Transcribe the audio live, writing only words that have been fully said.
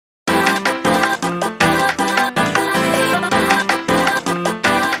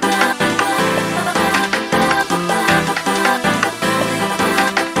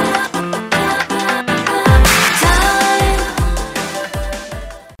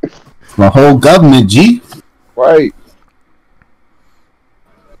my whole government, G. Right.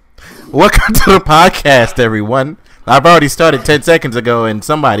 Welcome to the podcast, everyone. I've already started 10 seconds ago, and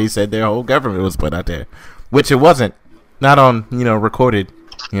somebody said their whole government was put out there, which it wasn't. Not on, recorded,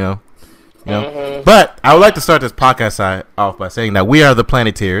 But I would like to start this podcast off by saying that we are the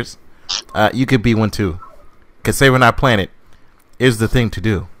Planeteers. You could be one too, because saving our planet is the thing to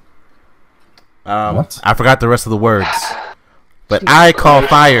do. I forgot the rest of the words, but I call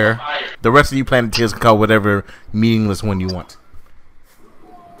fire. The rest of you Planeteers can call whatever meaningless one you want.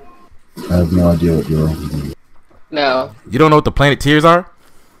 I have no idea what you're on. No. You don't know what the Planeteers are?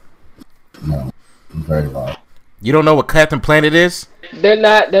 No. I'm very loud. You don't know what Captain Planet is? They're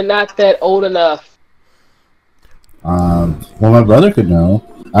not that old enough. Well, my brother could know.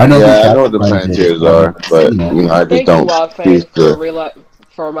 I know. Yeah, I know what the Planeteers are, but I just don't.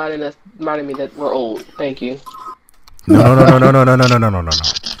 For reminding me that we're old. Thank you. No.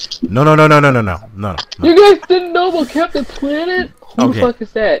 You guys didn't know about Captain Planet? Who the fuck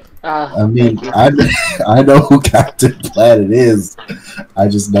is that? I mean, I know who Captain Planet is. I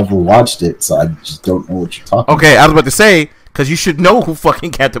just never watched it, so I just don't know what you're talking about. Okay, I was about to say, because you should know who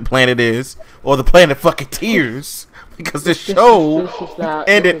fucking Captain Planet is, or the Planet fucking Tears, because the show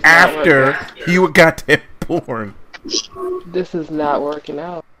ended after you got them born. This is not working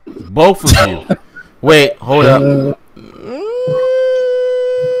out. Both of you. Wait, hold up.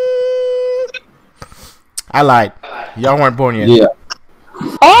 I lied. Y'all weren't born yet. Yeah.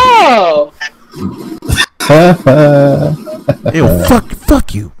 Oh! Ew,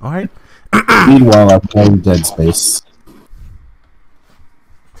 fuck you, alright? Meanwhile, I'm playing Dead Space.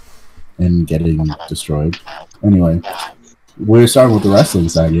 And getting destroyed. Anyway, we're starting with the wrestling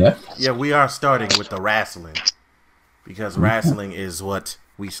side, yeah? Yeah, we are starting with the wrestling. Because wrestling is what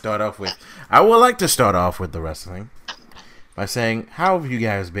we start off with. I would like to start off with the wrestling by saying, how have you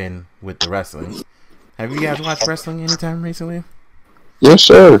guys been with the wrestling? Have you guys watched wrestling anytime recently? Yes,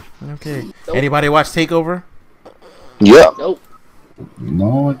 sir. Okay. Nope. Anybody watch TakeOver? Yeah. Nope.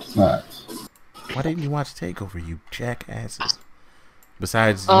 No, it's not. Why didn't you watch TakeOver, you jackasses?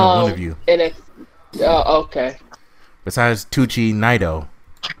 Besides, one of you. Okay. Besides Tucci Naito.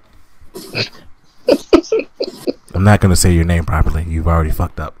 I'm not going to say your name properly. You've already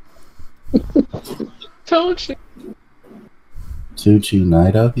fucked up. Tucci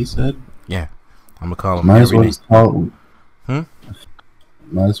Naito, he said? Yeah. I'm going to call him Might as every well name. just call him.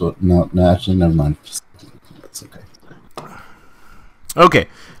 Might as well. No, actually, never mind. It's okay. Okay.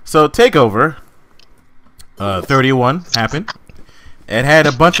 So, TakeOver 31 happened. It had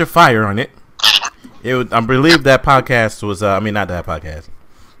a bunch of fire on it. I believe that podcast was, not that podcast.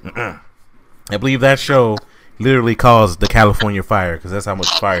 I believe that show literally caused the California fire because that's how much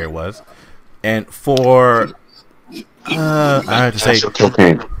fire it was. And for, I have to say,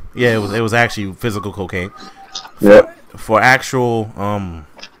 cocaine. Yeah, it was actually physical cocaine. Yep. For actually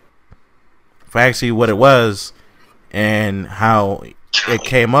what it was and how it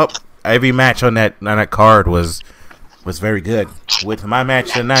came up, every match on that card was very good. With my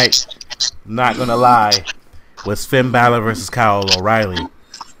match tonight, not gonna lie, was Finn Balor versus Kyle O'Reilly.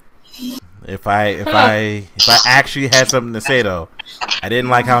 If I actually had something to say though, I didn't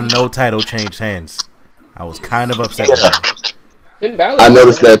like how no title changed hands. I was kind of upset with that. I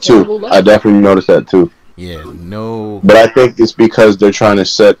noticed that too. I definitely noticed that too. Yeah, no. But I think it's because they're trying to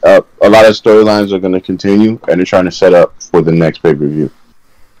set up a lot of storylines are going to continue, and they're trying to set up for the next pay-per-view.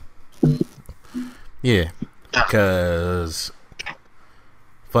 Yeah, because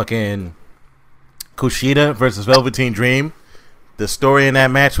fucking Kushida versus Velveteen Dream, the story in that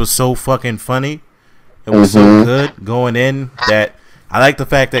match was so fucking funny. It was so good going in that I like the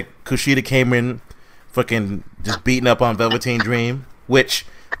fact that Kushida came in fucking just beating up on Velveteen Dream, which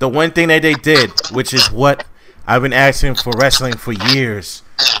the one thing that they did, which is what I've been asking for wrestling for years,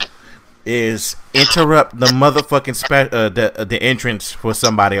 is interrupt the motherfucking the entrance for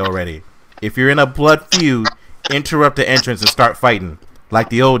somebody already. If you're in a blood feud, interrupt the entrance and start fighting like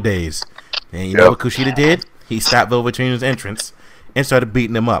the old days. And you know what Kushida did? He stopped Velveteen's entrance and started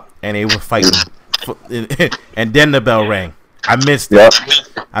beating him up, and they were fighting. And then the bell rang. I missed it.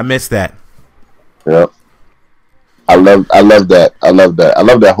 I missed that. Yep. I love that. I love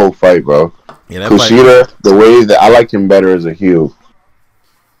that whole fight, bro. Yeah, Kushida, the way that I like him better as a heel.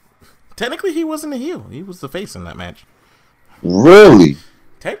 Technically, he wasn't a heel. He was the face in that match. Really?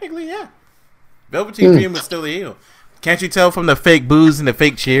 Technically, yeah. Velveteen Dream was still a heel. Can't you tell from the fake boos and the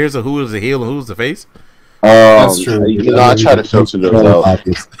fake cheers of who was the heel and who was the face? That's true. I try to filter those out.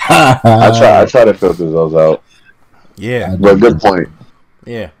 I try to filter those out. Yeah. But good point.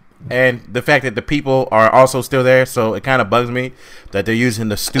 Yeah. And the fact that the people are also still there, so it kind of bugs me that they're using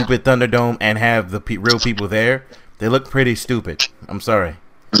the stupid Thunderdome and have the real people there. They look pretty stupid. I'm sorry.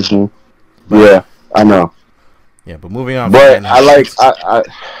 Yeah, I know. Yeah, but moving on. But I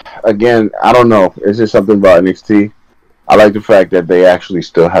again, I don't know. It's just something about NXT. I like the fact that they actually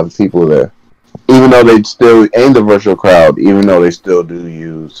still have people there, even though they still aim the virtual crowd. Even though they still do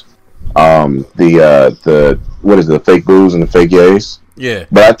use the what is it, the fake boos and the fake yays. Yeah.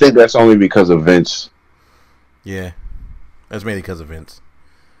 But I think that's only because of Vince. Yeah. That's mainly because of Vince.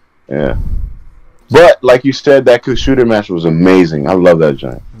 Yeah. But like you said, that shooter match was amazing. I love that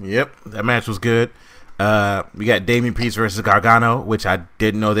giant. Yep, that match was good. We got Damian Priest versus Gargano, which I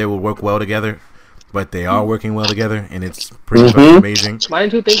didn't know they would work well together, but they are working well together, and it's pretty fucking amazing. Why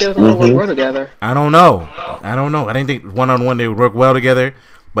didn't you think they were going to work well together? I don't know. I didn't think one-on-one they would work well together,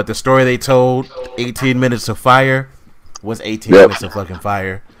 but the story they told, 18 minutes of fire, was 18 minutes of fucking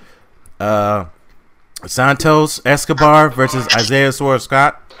fire. Santos Escobar versus Isaiah Swerve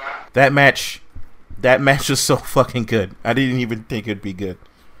Scott. That match was so fucking good. I didn't even think it'd be good.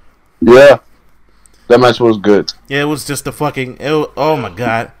 Yeah. That match was good. Yeah, it was just the fucking... oh, my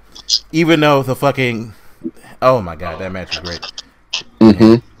God. Even though the fucking... Oh, my God. That match was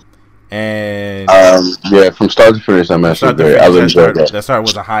great. And... yeah, from start to finish, that match was great. That start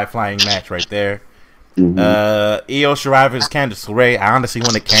was a high-flying match right there. Io Shirai versus Candice LeRae. I honestly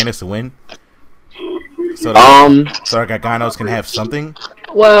wanted Candice to win. So our Garganos can have something.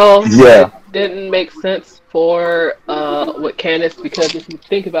 Well, it didn't make sense for with Candice, because if you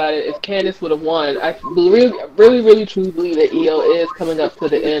think about it, if Candice would have won, I really truly believe that Io is coming up to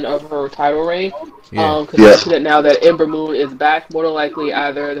the end of her title reign. Because now that Ember Moon is back, more than likely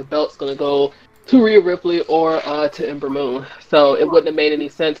either the belt's going to go to Rhea Ripley or to Ember Moon. So it wouldn't have made any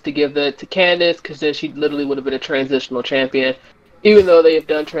sense to give that to Candice, because then she literally would have been a transitional champion. Even though they have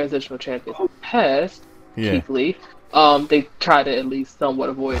done transitional champions in the past, chiefly, they try to at least somewhat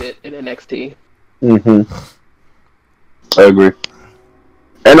avoid it in NXT. I agree.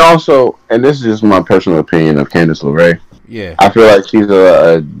 And also, and this is just my personal opinion of Candice LeRae. Yeah. I feel like she's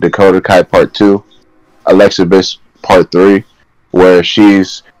a Dakota Kai Part 2, Alexa Bliss Part 3, where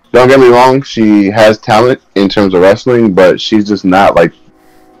she's, don't get me wrong, she has talent in terms of wrestling, but she's just not like,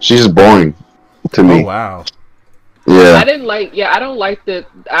 she's just boring to me. Oh, wow. Yeah. I don't like that.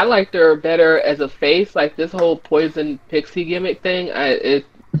 I liked her better as a face. Like this whole poison pixie gimmick thing.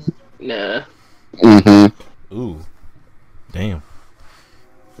 Nah. Ooh. Damn.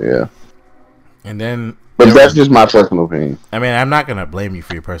 Yeah. And then. But that's just my personal opinion. I mean, I'm not gonna blame you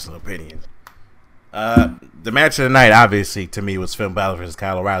for your personal opinion. The match of the night, obviously, to me, was Finn Balor versus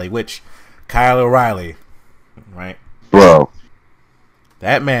Kyle O'Reilly. Which Kyle O'Reilly, right? Bro.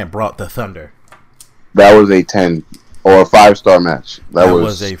 That man brought the thunder. That was a 10 or a 5-star match. That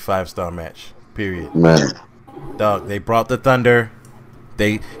was a 5-star match. Period. Man. Dog, they brought the thunder.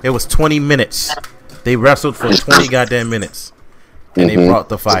 It was 20 minutes. They wrestled for 20 goddamn minutes. And they brought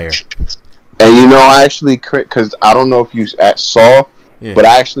the fire. And you know, I actually, because I don't know if you saw, but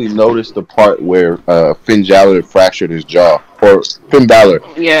I actually noticed the part where Finn Balor fractured his jaw. Or Finn Balor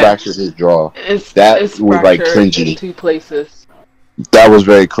fractured his jaw. That was like cringy. In 2 places. That was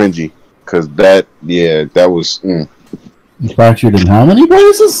very cringy. Because that was... He fractured in how many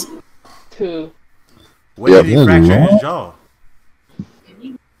places? 2. When did he fracture his jaw?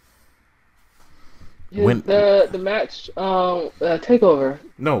 The match, takeover.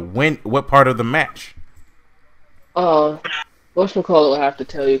 No, what part of the match? Whatchamacallit will have to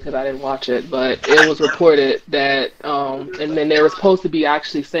tell you because I didn't watch it, but it was reported that, and then they were supposed to be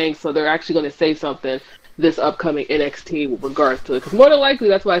actually saying, so they're actually going to say something this upcoming NXT with regards to it. Because more than likely,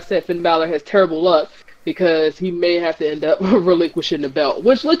 that's why I said Finn Balor has terrible luck, because he may have to end up relinquishing the belt.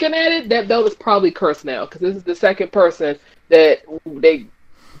 Which, looking at it, that belt is probably cursed now, because this is the second person that they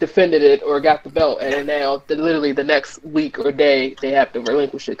defended it or got the belt, and then now, literally the next week or day, they have to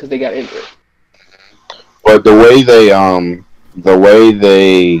relinquish it because they got injured. But the way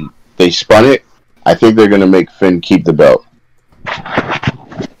they spun it, I think they're gonna make Finn keep the belt.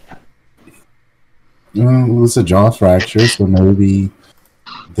 It's a jaw fracture, so maybe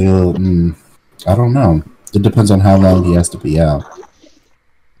they'll. I don't know. It depends on how long he has to be out.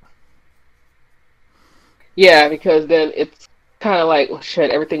 Yeah, because then it's kind of like, well, shit,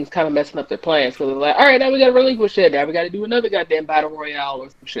 everything's kind of messing up their plans. So they're like, all right, now we got to relinquish it. Now we got to do another goddamn battle royale or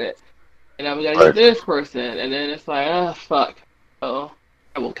some shit. And now we got to get this person. And then it's like, oh, fuck. Oh,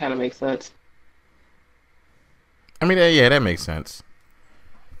 that will kind of make sense. I mean, yeah, that makes sense.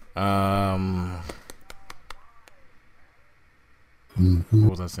 What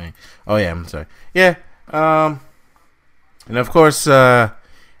was I saying? Oh, yeah, I'm sorry. Yeah. And of course,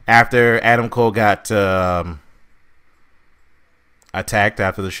 after Adam Cole got attacked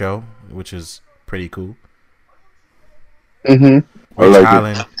after the show, which is pretty cool. Mm-hmm. Rich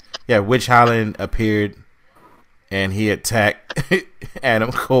Holland, Rich Holland appeared, and he attacked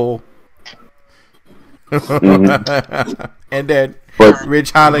Adam Cole. Mm-hmm. And then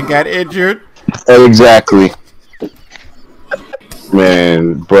Rich Holland got injured. Exactly.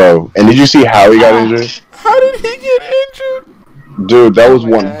 Man, bro. And did you see how he got injured? How did he get injured? Dude, that was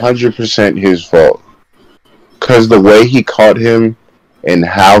 100% his fault. Because the way he caught him and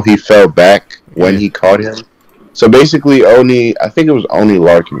how he fell back when he caught him. So basically, I think it was Oni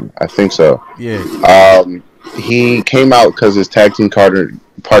Larkin. I think so. Yeah. He came out because his tag team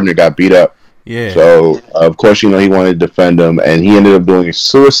partner got beat up. Yeah. So, of course, he wanted to defend him. And he ended up doing a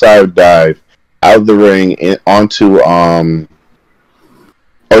suicide dive out of the ring onto, it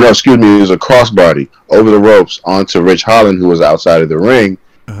was a crossbody over the ropes onto Rich Holland, who was outside of the ring.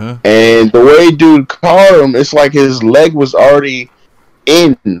 Uh-huh. And the way dude caught him, it's like his leg was already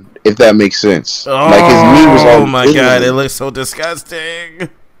in, if that makes sense. Oh, like his knee was already my God, it looks so disgusting.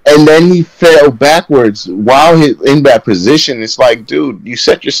 And then he fell backwards while he's in that position. It's like, dude, you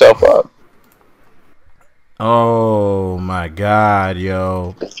set yourself up. Oh, my God,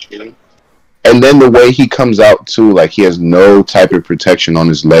 yo. And then the way he comes out, too, like he has no type of protection on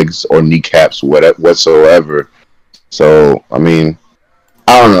his legs or kneecaps whatsoever. So, I mean,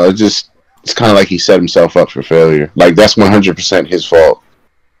 I don't know. It's kind of like he set himself up for failure. Like, that's 100% his fault.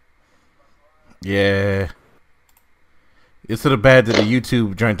 Yeah. It's sort of bad that the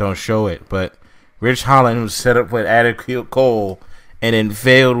YouTube joint don't show it, but Rich Holland was set up with Adam Cole and then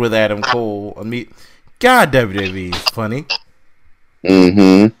failed with Adam Cole. I mean, God, WWE is funny.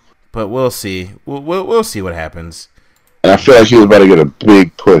 Mm-hmm. But we'll see. We'll see what happens. And I feel like he was about to get a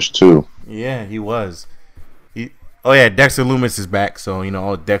big push, too. Yeah, he was. Dexter Lumis is back, so,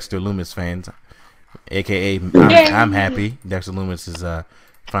 all Dexter Lumis fans, a.k.a. I'm happy Dexter Lumis is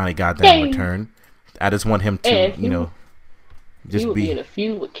finally got that return. I just want him to, just be in a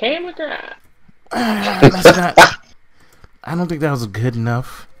feud with Cameron Grimes. I don't think that was good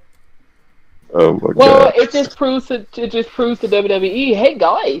enough. Oh my God! Well, it just proves to WWE, hey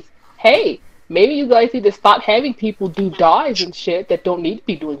guys, maybe you guys need to stop having people do dives and shit that don't need to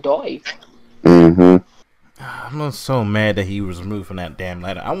be doing dives. Mm-hmm. I'm so mad that he was removed from that damn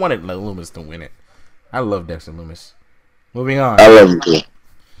ladder. I wanted Loomis to win it. I love Dexter Lumis. Moving on. I love him too.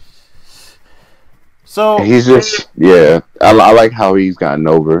 So he's just I like how he's gotten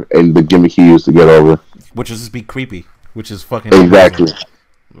over and the gimmick he used to get over, which is just be creepy, which is fucking exactly. Amazing.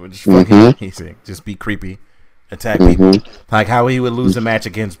 Which is fucking amazing. Just be creepy, attack people. Like how he would lose a match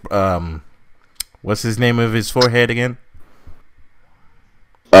against what's his name of his forehead again?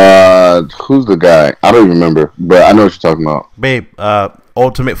 Who's the guy? I don't even remember, but I know what you're talking about. Babe,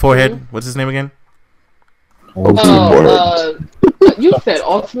 Ultimate Forehead. What's his name again? Forehead. You said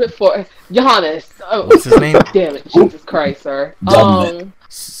Ultimate Forehead. Johannes. Oh, what's his name? Damn it, Jesus Christ, sir. Roderick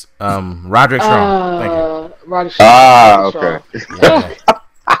Strong. Thank you. Roderick Strong. Okay. Yeah.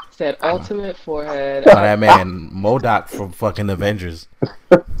 Said Ultimate Forehead. That man MODOK from fucking Avengers.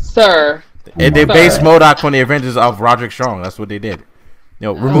 Sir. They based MODOK from the Avengers off Roderick Strong. That's what they did.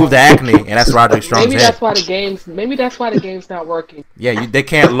 Remove the acne, and that's Roderick Strong's maybe head. Maybe that's why the game's not working. Yeah, they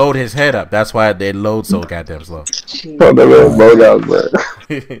can't load his head up. That's why they load so goddamn slow.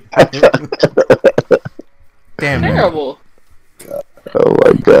 Damn. Terrible. Oh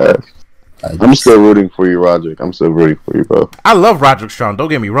my God. I'm still rooting for you, Roderick. I'm still rooting for you, bro. I love Roderick Strong. Don't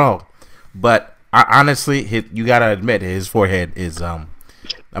get me wrong, but honestly, you gotta admit his forehead is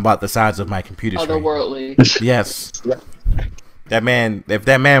about the size of my computer screen. Otherworldly. Yes. That man, if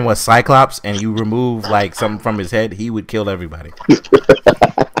that man was Cyclops and you remove like something from his head, he would kill everybody.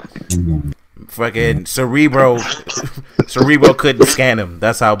 Fucking Cerebro couldn't scan him.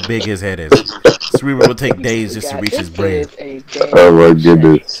 That's how big his head is. Cerebro would take days just to reach his brain. Oh my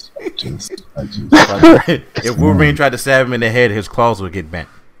goodness. If Wolverine tried to stab him in the head, his claws would get bent.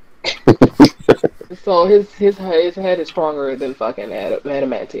 So his head is stronger than fucking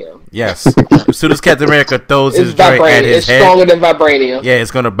adamantium. Yes. As soon as Captain America throws his joint at his head, it's stronger than vibranium. Yeah, it's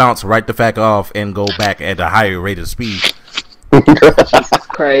gonna bounce right the fuck off and go back at a higher rate of speed. Jesus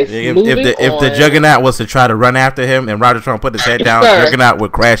Christ. If the Juggernaut was to try to run after him and Roger Trump put his head down, Juggernaut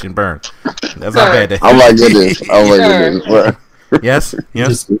would crash and burn. That's how bad that is. Oh my goodness. Oh my goodness. Yes.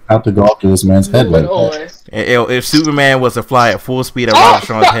 Just have to go after this man's head like that. If Superman was to fly at full speed at Roger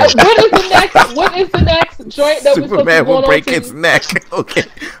Trump's head, what is the next joint that Superman will break his neck. Okay.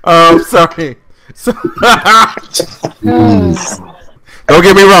 Sorry. Don't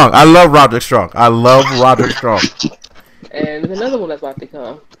get me wrong. I love Roderick Strong. And there's another one that's about to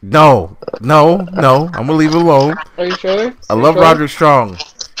come. No. I'm gonna leave it alone. Are you sure? I love Roderick Strong,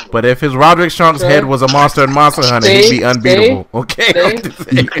 but if his Roderick Strong's head was a monster in Monster Hunter, he'd be unbeatable. Okay.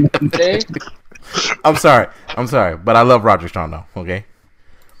 I'm sorry, but I love Roderick Strong though. Okay,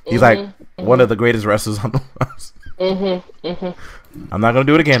 he's like one of the greatest wrestlers on the world. I'm not gonna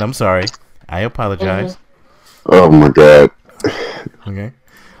do it again. I'm sorry. I apologize. Oh my god. Okay.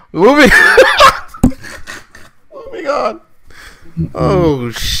 Moving on. Oh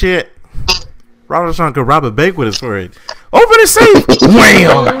shit. Roderick Strong could rob a bank with his sword. Open the safe.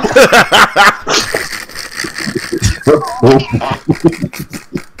 Wham.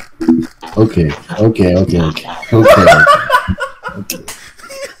 Okay. You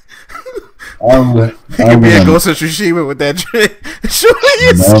can be a Ghost of Tsushima with that trick. Show me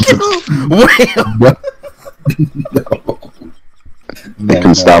your skill. Wham. They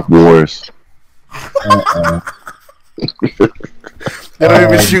can stop wars. They don't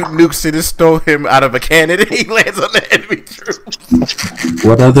even shoot nukes, they just throw him out of a cannon and he lands on the enemy troop.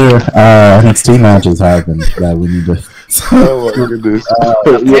 What other NXT matches happened that we need to... Oh my goodness.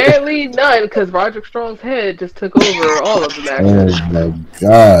 Apparently none, because Roderick Strong's head just took over all of the matches. Oh my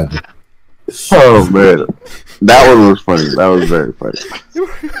god. Oh man. That one was funny. That was very funny.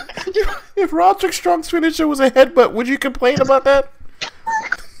 If Roderick Strong's finisher was a headbutt, would you complain about that?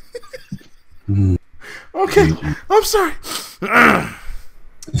 Okay, I'm sorry.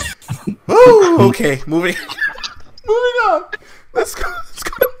 Oh, okay, moving on. Let's go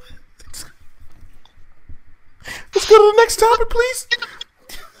to the next topic, please.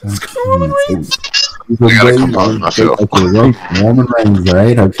 Let's go to Roman Reigns. I gotta compose myself. Okay, Roman Reigns,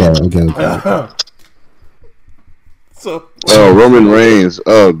 right? Okay. So, Roman Reigns.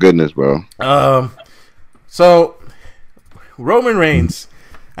 Oh goodness, bro. So Roman Reigns,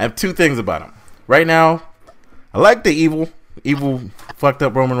 I have two things about him. Right now, I like the evil fucked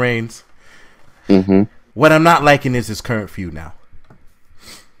up Roman Reigns. What I'm not liking is his current feud now.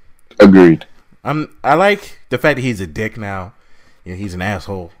 Agreed. I like the fact that he's a dick now. You know, he's an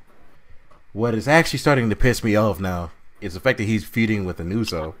asshole. What is actually starting to piss me off now is the fact that he's feuding with an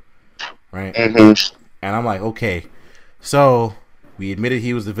Uso, right? And I'm like, okay, so we admitted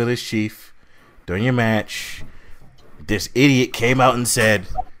he was the village chief during your match. This idiot came out and said,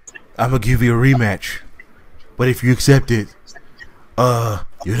 I'm gonna give you a rematch, but if you accept it,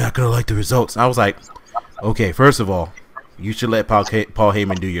 you're not gonna like the results. I was like, okay, first of all, you should let Paul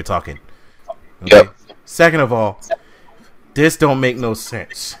Heyman do your talking. Okay? Yep. Second of all, this don't make no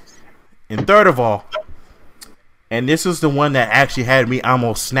sense. And third of all, and this is the one that actually had me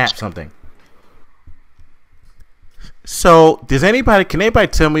almost snap something. So, can anybody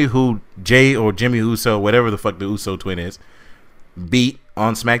tell me who Jay or Jimmy Uso, whatever the fuck the Uso twin is, beat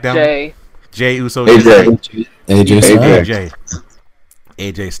on SmackDown? Jay Uso.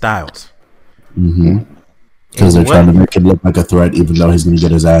 AJ Styles. Because they're trying to make him look like a threat, even though he's going to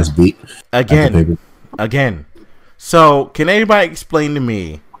get his ass beat. Again. So, can anybody explain to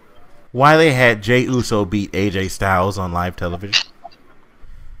me why they had Jay Uso beat AJ Styles on live television?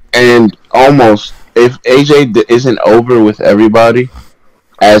 And almost, if AJ isn't over with everybody,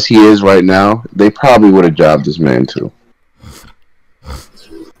 as he is right now, they probably would have jobbed this man too.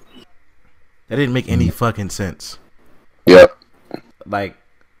 That didn't make any fucking sense. Yep. Like,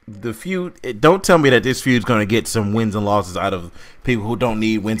 the feud, don't tell me that this feud's going to get some wins and losses out of people who don't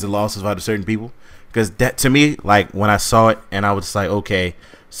need wins and losses out of certain people. Because that, to me, like, when I saw it, and I was just like, okay,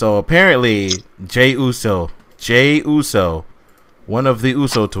 so apparently Jay Uso, one of the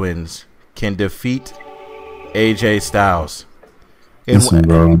Uso twins, can defeat AJ Styles. Listen,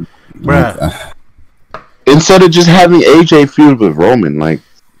 bro. Bruh. Instead of just having AJ feud with Roman, like,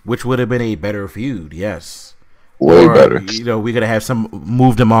 which would have been a better feud, yes. Way better. You know, we could have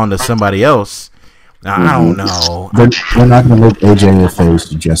moved him on to somebody else. I don't know. They're not going to make AJ a face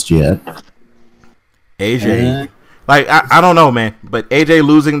just yet. AJ, like, I don't know, man. But AJ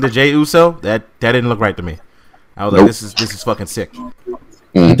losing to Jay Uso, that didn't look right to me. I was like, this is fucking sick.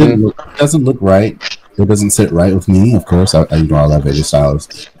 It doesn't look right. It doesn't sit right with me. Of course, I love AJ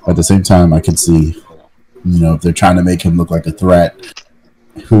Styles. At the same time, I could see, if they're trying to make him look like a threat,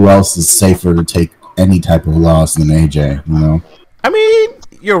 who else is safer to take any type of loss than AJ? I mean,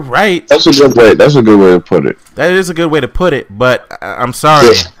 you're right. That's a good way. That's a good way to put it. That is a good way to put it. But I'm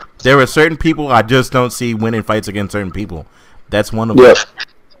sorry, there are certain people I just don't see winning fights against certain people. That's one of them.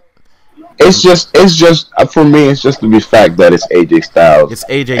 It's just for me. It's just the fact that it's AJ Styles. It's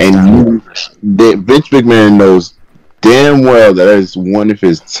AJ Styles. And Vince McMahon knows damn well that is one of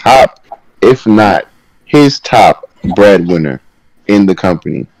his top, if not his top breadwinner in the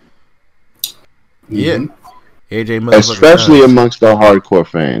company. Yeah. AJ, especially amongst the hardcore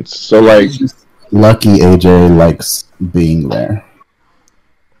fans. So like, lucky AJ likes being there.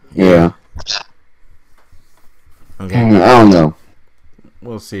 Yeah. Okay. I don't know.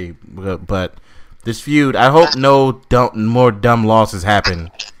 We'll see, but this feud, I hope no more dumb losses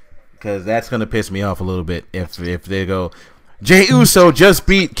happen, because that's gonna piss me off a little bit. If they go, Jey Uso just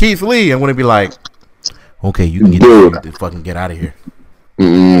beat Keith Lee, I'm gonna be like, okay, you can fucking get out of here.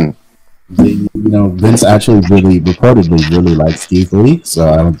 Vince actually reportedly really likes Keith Lee, so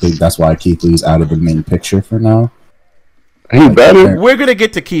I don't think that's why Keith Lee's out of the main picture for now. He better. We're gonna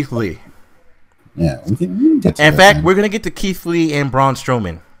get to Keith Lee. Yeah, we can get to in fact, we're gonna get to Keith Lee and Braun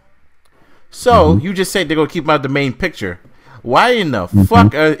Strowman. So you just said they're gonna keep him out of the main picture. Why in the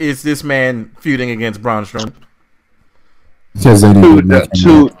fuck is this man feuding against Braun Strowman? Because they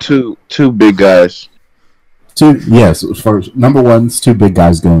two big guys. For number one, it's two big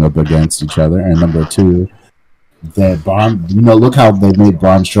guys going up against each other, and number two, that Braun. Look how they made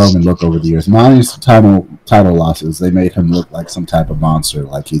Braun Strowman look over the years. Not his title losses, they made him look like some type of monster,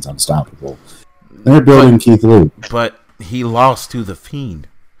 like he's unstoppable. They're building Keith Lee, but he lost to the Fiend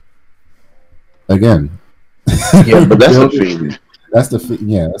again. Yeah, but that's the Fiend. That's the Fiend.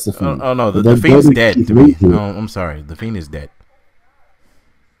 Yeah, that's the Fiend. Oh no, the Fiend's dead to me. No, I'm sorry, the Fiend is dead.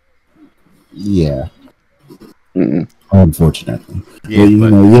 Yeah. Unfortunately, yeah,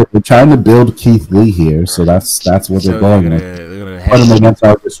 we're trying to build Keith Lee here, so that's what they're going with. Put him against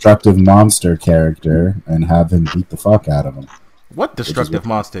our destructive monster character and have him beat the fuck out of him. What destructive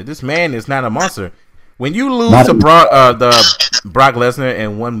monster? This man is not a monster. When you lose to Brock Lesnar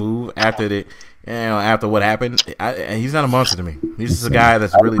in one move after after what happened, he's not a monster to me. He's just a guy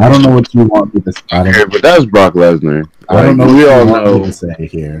that's really. I don't know what you want me to say. But that's Brock Lesnar. I don't know. We all know to say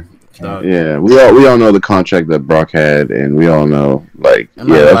here. Yeah, we all know the contract that Brock had, and we all know, that's Brock.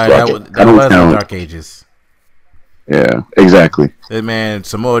 That was the Dark Ages. Yeah, exactly. That man,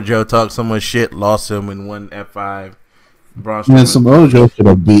 Samoa Joe talked so much shit, lost him in one F5. Man, Samoa Joe should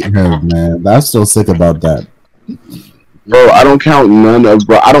have beat him, man. I'm still sick about that. Bro, I don't count none of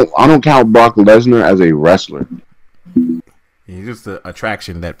Brock. I don't count Brock Lesnar as a wrestler. He's just an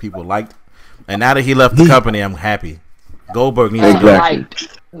attraction that people liked, and now that he left the company, I'm happy. Goldberg needs to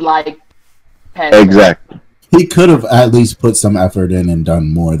exactly. He could have at least put some effort in and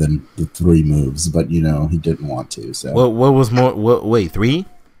done more than the 3 moves, but he didn't want to. So what was more? Wait, 3?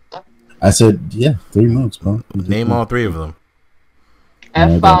 I said 3 moves, bro. Name all 3 of them.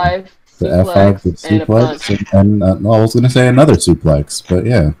 F5, the F5, the suplex, and no, I was gonna say another suplex, but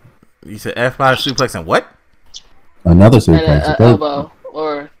yeah. You said F5 suplex and what? Another suplex, and elbow,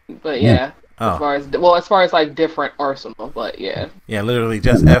 but yeah. Oh. As far as like different arsenal, but yeah. Yeah, literally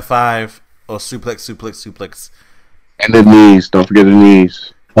just F5 or suplex. And the knees. Don't forget the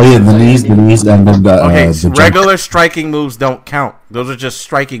knees. Oh yeah, the knees, and then the regular striking moves don't count. Those are just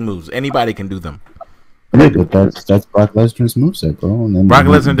striking moves. Anybody can do them. Yeah, but that's Brock Lesnar's moveset, bro. And then Brock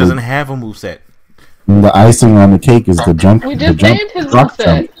Lesnar doesn't have a moveset. And the icing on the cake is the jump. We just named his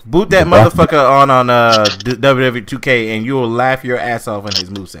moveset. Boot that motherfucker on WWE 2K, and you will laugh your ass off on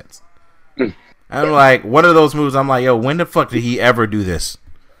his movesets. I'm like, one of those moves. I'm like, yo, when the fuck did he ever do this?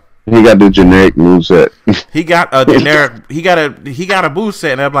 He got the generic moveset. He got a generic. He got a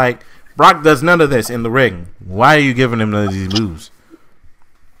moveset, and I'm like, Brock does none of this in the ring. Why are you giving him none of these moves?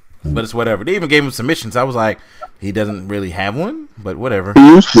 But it's whatever. They even gave him submissions. I was like, he doesn't really have one, but whatever. He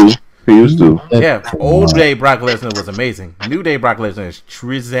used to. Yeah, old day Brock Lesnar was amazing. New day Brock Lesnar is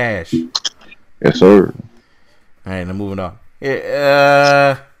trizash. Yes, sir. All right, now moving on.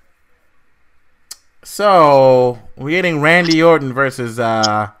 So we're getting Randy Orton versus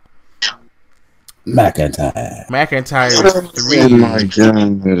McIntyre. McIntyre 3. Oh my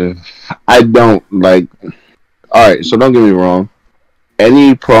God. I don't like. All right, so don't get me wrong.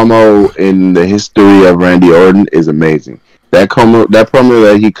 Any promo in the history of Randy Orton is amazing. That promo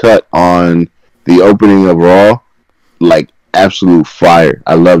that he cut on the opening of Raw, like absolute fire.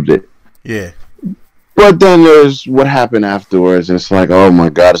 I loved it. Yeah. But then there's what happened afterwards, and it's like, oh my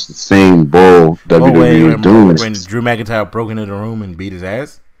God, it's the same bull WWE is doing. When Drew McIntyre broke into the room and beat his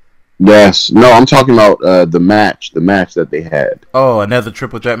ass? Yes. No, I'm talking about the match that they had. Oh, another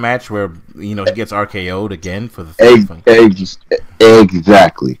triple threat match where, he gets RKO'd again for the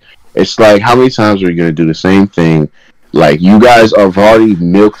Exactly. It's like, how many times are you going to do the same thing? Like, you guys have already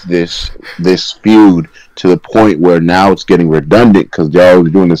milked this feud to the point where now it's getting redundant because y'all are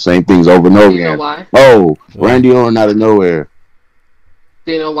doing the same things over and over again. You know why? Oh, Randy Orton out of nowhere.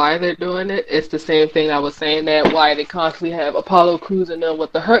 Do you know why they're doing it? It's the same thing I was saying, that why they constantly have Apollo cruising them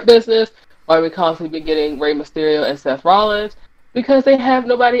with the Hurt Business, why we constantly be getting Rey Mysterio and Seth Rollins, because they have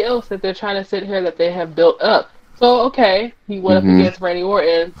nobody else that they're trying to sit here that they have built up. So okay, he went up against Randy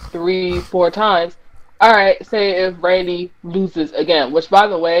Orton 3-4 times. All right, say if Randy loses again, which by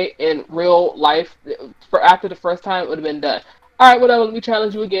the way, in real life, for after the first time, it would have been done. All right, whatever. Let me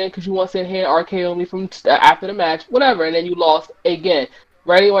challenge you again because you want to sit here and RKO me from after the match, whatever. And then you lost again.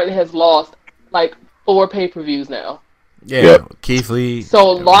 Randy Orton has lost like 4 pay-per-views now. Yeah, Keith Lee.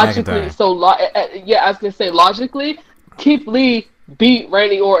 So logically, I was gonna say logically, Keith Lee beat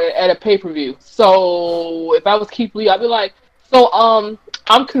Randy Orton at a pay-per-view. So if I was Keith Lee, I'd be like,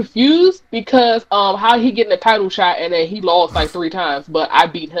 I'm confused because how he getting a title shot and then he lost like 3 times, but I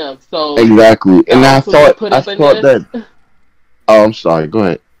beat him. So exactly, and I thought that. Oh, I'm sorry. Go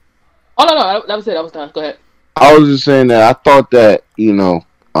ahead. Oh no, that was it. I was done. Go ahead. I was just saying that I thought that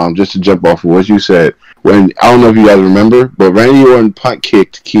just to jump off of what you said, when I don't know if you guys remember, but Randy Orton punt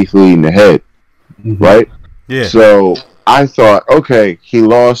kicked Keith Lee in the head, right? Yeah. So I thought, okay, he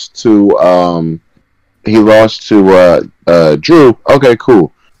lost to Drew. Okay,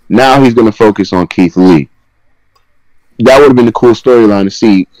 cool. Now he's gonna focus on Keith Lee. That would have been a cool storyline to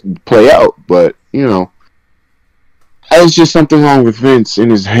see play out, but it's just something wrong with Vince in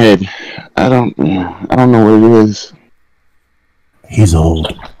his head. I don't know what it is. He's old.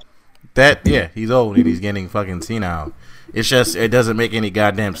 He's old and he's getting fucking senile. It's just it doesn't make any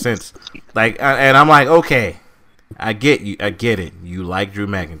goddamn sense. And I'm like, okay, I get you. I get it. You like Drew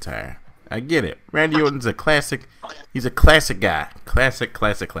McIntyre. I get it. Randy Orton's a classic. He's a classic guy. Classic.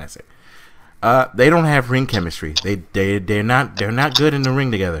 They don't have ring chemistry. They're not good in the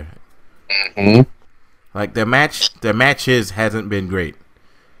ring together. Mm-hmm. Like their matches hasn't been great.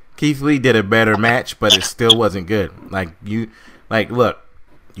 Keith Lee did a better match, but it still wasn't good. Look,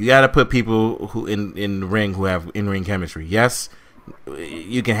 you got to put people who in the ring who have in-ring chemistry. Yes,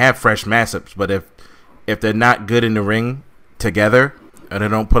 you can have fresh matchups, but if they're not good in the ring together and they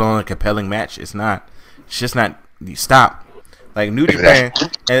don't put on a compelling match, it's just not. You stop. Like New Japan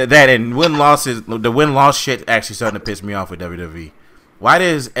and the win-loss shit actually starting to piss me off with WWE. Why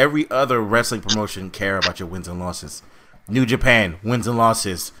does every other wrestling promotion care about your wins and losses? New Japan, wins and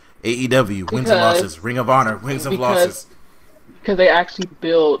losses. AEW, wins and losses. Ring of Honor, wins and losses. Because they actually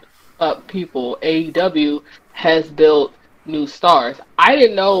build up people. AEW has built new stars. I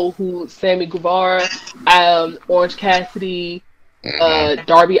didn't know who Sammy Guevara, Orange Cassidy,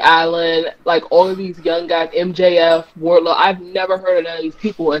 Darby Allin, like all of these young guys, MJF, Wardlow. I've never heard of none of these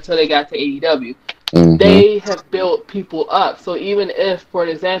people until they got to AEW. Mm-hmm. They have built people up. So even if, for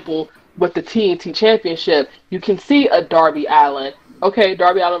example, with the TNT Championship, you can see a Darby Allin. Okay,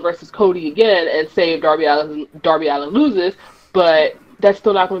 Darby Allin versus Cody again, and say if Darby Allin loses, but that's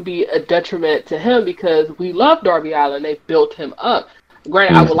still not going to be a detriment to him because we love Darby Allin. They built him up.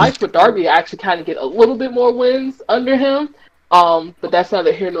 Granted, I would like for Darby to actually kind of get a little bit more wins under him, but that's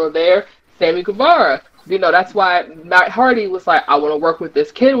neither here nor there. Sammy Guevara, that's why Matt Hardy was like, I want to work with this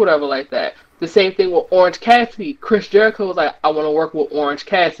kid, whatever like that. The same thing with Orange Cassidy. Chris Jericho was like, I want to work with Orange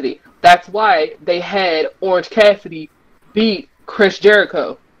Cassidy. That's why they had Orange Cassidy beat Chris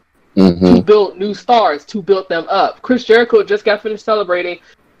Jericho to build new stars, to build them up. Chris Jericho just got finished celebrating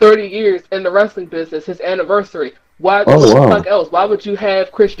 30 years in the wrestling business, his anniversary. What the fuck else? Why would you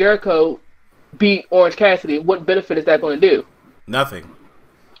have Chris Jericho beat Orange Cassidy? What benefit is that going to do? Nothing.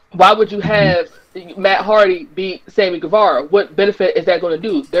 Why would you have Matt Hardy beat Sammy Guevara? What benefit is that going to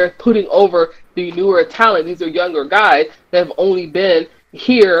do? They're putting over the newer talent. These are younger guys that have only been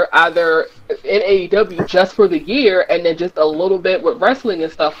here either in AEW just for the year and then just a little bit with wrestling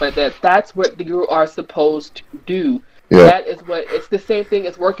and stuff like that. That's what you are supposed to do. Yeah. That is what it's the same thing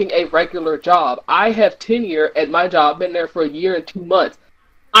as working a regular job. I have tenure at my job, been there for a year and 2 months.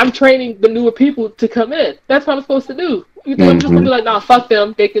 I'm training the newer people to come in. That's what I'm supposed to do. You think I'm just gonna be like, nah, fuck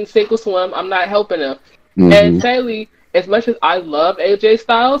them. They can sink or swim. I'm not helping them. And sadly, as much as I love AJ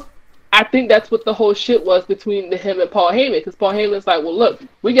Styles, I think that's what the whole shit was between him and Paul Heyman. Because Paul Heyman's like, well, look,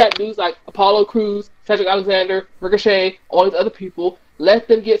 we got dudes like Apollo Crews, Cedric Alexander, Ricochet, all these other people. Let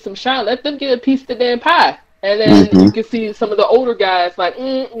them get some shine. Let them get a piece of the damn pie. And then you can see some of the older guys like,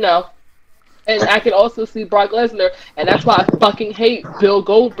 no. And I can also see Brock Lesnar, and that's why I fucking hate Bill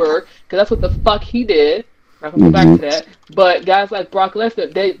Goldberg, because that's what the fuck he did. I'm not going to go back to that. But guys like Brock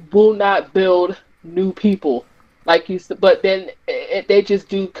Lesnar, they will not build new people. Like you said, but then they just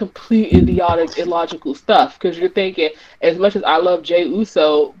do complete idiotic, illogical stuff. Because you're thinking, as much as I love Jey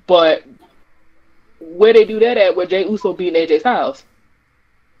Uso, but where they do that at, where Jey Uso beating AJ Styles?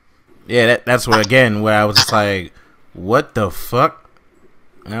 Yeah, that's where I was just like, what the fuck?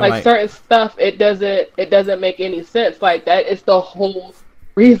 Like certain stuff, it doesn't make any sense. Like that is the whole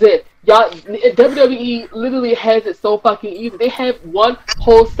reason. Y'all, WWE literally has it so fucking easy. They have one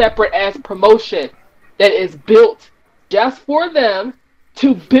whole separate ass promotion that is built just for them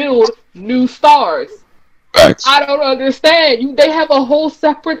to build new stars. Facts. I don't understand. They have a whole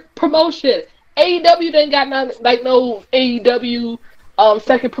separate promotion. AEW didn't got none, like no AEW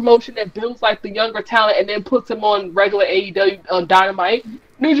second promotion that builds like the younger talent and then puts them on regular AEW on Dynamite.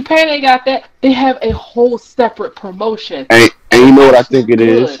 New Japan ain't got that. They have a whole separate promotion. And you know what I think it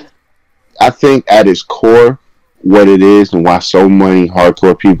is? I think at its core, what it is and why so many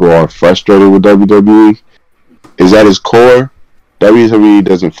hardcore people are frustrated with WWE is at its core, WWE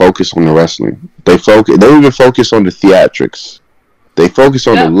doesn't focus on the wrestling. They even focus on the theatrics. They focus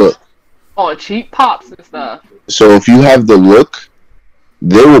on the look. On cheap pops and stuff. So if you have the look,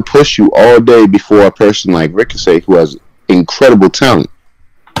 they will push you all day before a person like Ricochet who has incredible talent.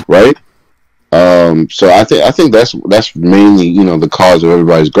 Right? So I think that's mainly, you know, the cause of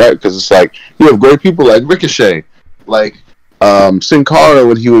everybody's gripe, because it's like you have great people like Ricochet, like Sin Cara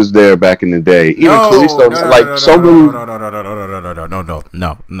when he was there back in the day. Even Kalisto,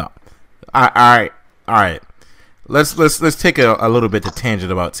 No. All right. Let's take a little bit of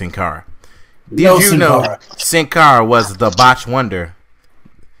tangent about Sin Cara. Did you know Sin Cara was the botch wonder?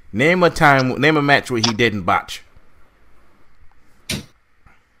 Name a match where he didn't botch.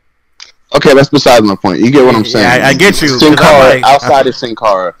 Okay, that's besides my point. You get what I'm saying. Yeah, I get you. Sin Cara, outside of Sin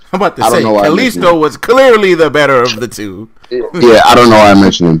Cara, I'm about to say, Kalisto was clearly the better of the two. Yeah, I don't know why I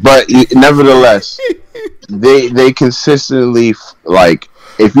mentioned him. But nevertheless, they consistently, like,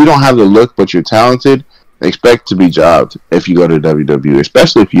 if you don't have the look but you're talented, expect to be jobbed if you go to WWE,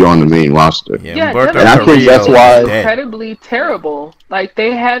 especially if you're on the main roster. Yeah, and I think that's why incredibly terrible. Like,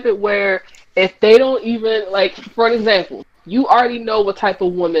 they have it where if they don't even, like, for an example, you already know what type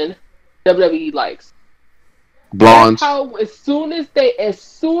of woman WWE likes. Blondes. How as soon as they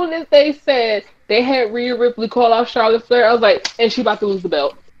said they had Rhea Ripley call out Charlotte Flair, I was like, and she about to lose the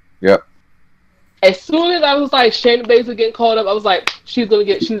belt. Yep. As soon as I was like, Shayna Baszler getting called up, I was like,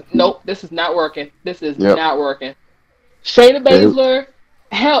 nope, this is not working. This is not working. Shayna Baszler,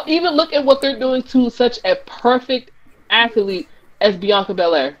 hell, even look at what they're doing to such a perfect athlete as Bianca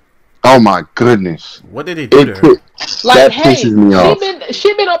Belair. Oh my goodness! What did he do to her? Like, hey, she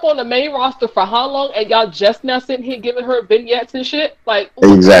been up on the main roster for how long, and y'all just now sitting here giving her vignettes and shit? Like,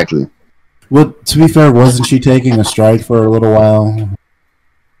 exactly. Well, to be fair, wasn't she taking a strike for a little while?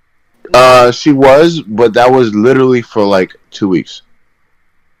 She was, but that was literally for like 2 weeks.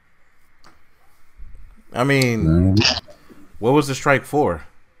 I mean, what was the strike for?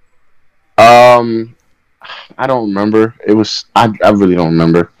 I don't remember. It was I really don't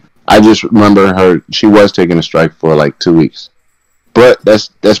remember. I just remember she was taking a strike for like 2 weeks. But that's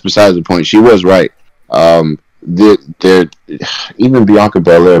besides the point. She was right. Even Bianca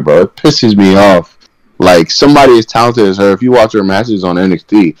Belair, bro, it pisses me off. Like, somebody as talented as her, if you watch her matches on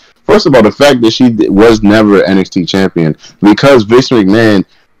NXT, first of all, the fact that she was never an NXT champion, because Vince McMahon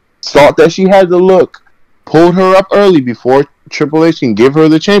thought that she had the look, pulled her up early before Triple H can give her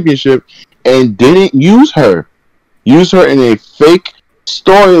the championship, and didn't use her. Use her in a fake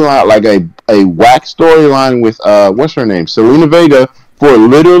storyline, like a whack storyline with what's her name, Selena Vega, for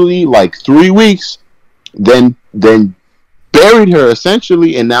literally like 3 weeks, then buried her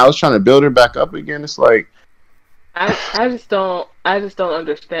essentially, and now it's trying to build her back up again. It's like I just don't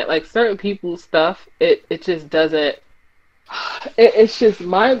understand. Like, certain people's stuff, it just doesn't. It's just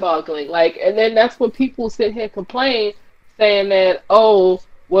mind-boggling. Like, and then that's when people sit here and complain, saying that, oh,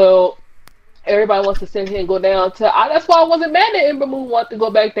 well, everybody wants to sit here and go down to. That's why I wasn't mad that Ember Moon wanted to go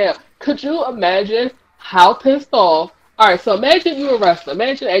back down. Could you imagine how pissed off? All right, so imagine you're a wrestler.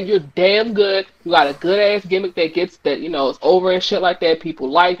 Imagine that you're damn good. You got a good ass gimmick that you know, is over and shit like that. People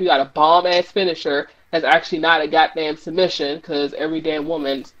like you. Got a bomb ass finisher that's actually not a goddamn submission, because every damn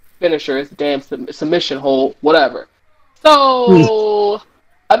woman's finisher is a damn submission hold, whatever. So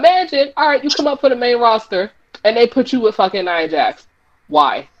imagine, all right, you come up for the main roster and they put you with fucking Nia Jax.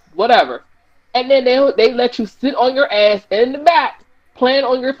 Why? Whatever. And then they let you sit on your ass in the back, playing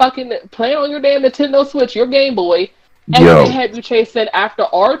on your damn Nintendo Switch, your Game Boy, and they have you chasing after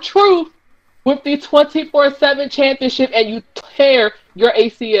R-Truth with the 24/7 championship, and you tear your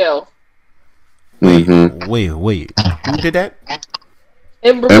ACL. Mm-hmm. Wait. Who did that?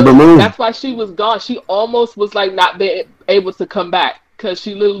 Ember Moon. That's why she was gone. She almost was like not being able to come back, because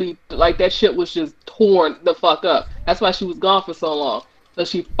she literally, like, that shit was just torn the fuck up. That's why she was gone for so long. So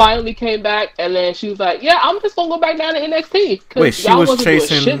she finally came back, and then she was like, "Yeah, I'm just gonna go back down to NXT." Wait, she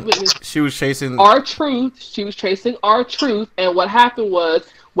was chasing R-Truth. She was chasing R-Truth, and what happened was,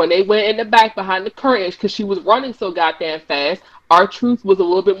 when they went in the back behind the curtains, because she was running so goddamn fast, R-Truth was a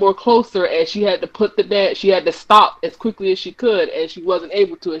little bit more closer, and she had to she had to stop as quickly as she could, and she wasn't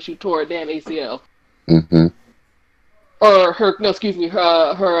able to, and she tore her damn ACL. Mm-hmm. Or her, no, excuse me,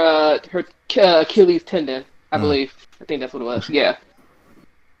 her Achilles tendon, I believe. I think that's what it was. Yeah.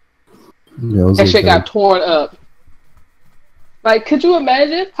 That shit got torn up. Like, could you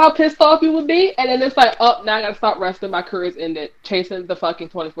imagine how pissed off you would be? And then it's like, oh, now I gotta stop wrestling. My career's ended. Chasing the fucking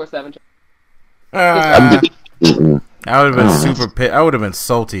 24/7. I would have been super pissed. I would have been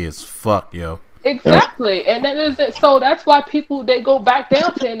salty as fuck, yo. Exactly. And then is it, so that's why people, they go back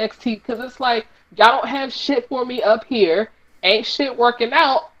down to NXT, because it's like, y'all don't have shit for me up here. Ain't shit working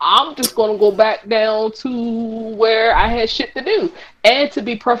out. I'm just gonna go back down to where I had shit to do. And to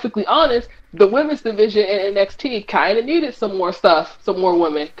be perfectly honest, the women's division in NXT kind of needed some more stuff, some more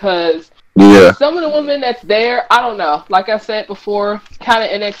women, because some of the women that's there, I don't know. Like I said before, kind of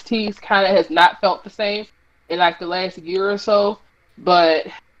NXT's kind of has not felt the same in like the last year or so. But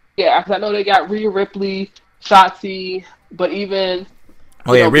yeah, because I know they got Rhea Ripley, Shotzi, but even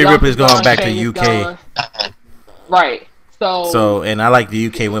Rhea Ripley's going back to UK. Right. So, and I like the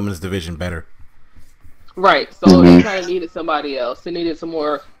UK women's division better. Right. So they kind of needed somebody else. They needed some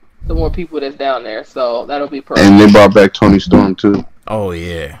more people that's down there. So that'll be perfect. And they brought back Toni Storm too. Oh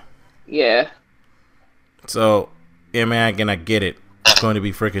yeah. Yeah. So, yeah, man, I get it. It's going to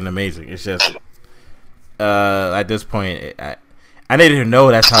be freaking amazing. It's just, at this point, I didn't even know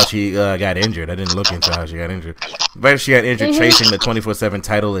that's how she got injured. I didn't look into how she got injured. But she got injured chasing the 24/7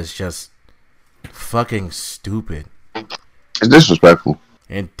 title is just fucking stupid. It's disrespectful.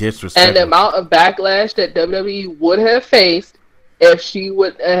 And disrespectful. And the amount of backlash that WWE would have faced if she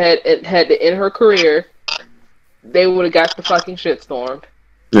would had to end her career, they would have got the fucking shitstormed.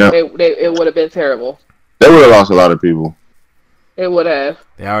 Yeah. It would have been terrible. They would have lost a lot of people. It would have.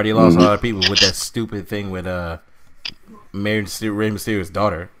 They already lost a lot of people with that stupid thing with Rey Mysterio's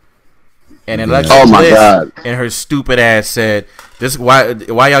daughter. And Alexa Bliss and her stupid ass said, "This why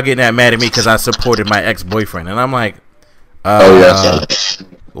y'all getting that mad at me because I supported my ex-boyfriend?" And I'm like,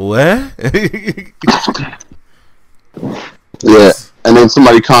 what? Yeah, and then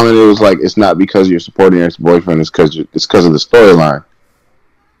somebody commented, it was like, "It's not because you're supporting your ex-boyfriend; it's because of the storyline."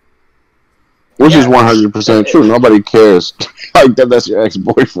 Which is 100% true. Nobody cares like that. That's your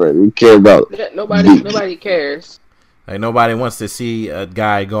ex-boyfriend. We care about nobody cares. Like nobody wants to see a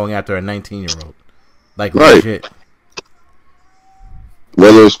guy going after a 19-year-old. Like legit.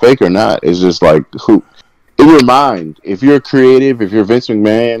 Whether it's fake or not, it's just like who. In your mind, if you're creative, if you're Vince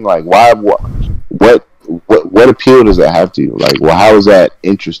McMahon, like what appeal does that have to you? Like, well, how is that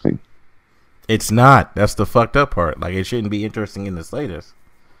interesting? It's not. That's the fucked up part. Like, it shouldn't be interesting in the slightest.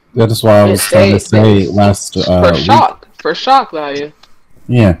 That's why I was trying to say last for shock value.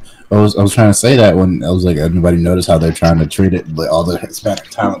 Yeah, I was trying to say that when I was like, everybody notice how they're trying to treat it, like all the Hispanic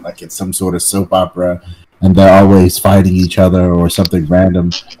talent, like it's some sort of soap opera, and they're always fighting each other or something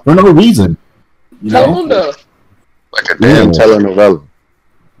random for no reason. You know? Like a damn telenovela.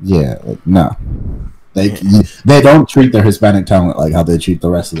 Yeah, like, no. They don't treat their Hispanic talent like how they treat the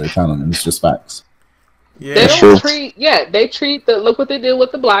rest of their talent, and it's just facts. Yeah. They don't treat. Yeah, they treat look what they did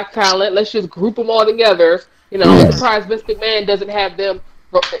with the black talent. Let's just group them all together. You know, I'm surprised Vince McMahon doesn't have them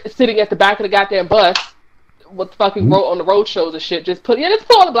sitting at the back of the goddamn bus with fucking road on the road shows and shit. Just put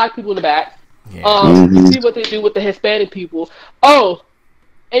all the black people in the back. Yeah. See what they do with the Hispanic people. Oh,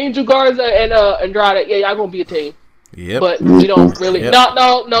 Angel Garza and Andrade. Yeah, y'all gonna be a team. Yep. But we don't really. Yep.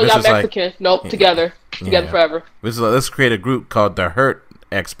 No, y'all Mexican. Like, nope, together forever. Let's create a group called the Hurt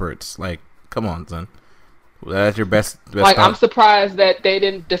Experts. Like, come on, son. That's your best like, I'm surprised that they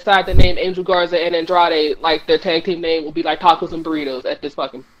didn't decide to name Angel Garza and Andrade, like, their tag team name will be like tacos and burritos at this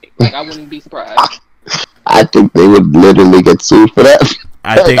fucking point. Like, I wouldn't be surprised. I think they would literally get sued for that.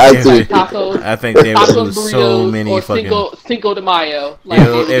 I think they would lose so many fucking Cinco de Mayo. Like,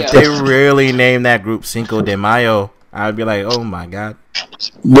 if they really name that group Cinco de Mayo, I'd be like, oh my god.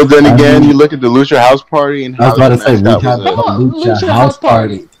 But then again, you look at the Lucha House Party and I was about to say we have a Lucha House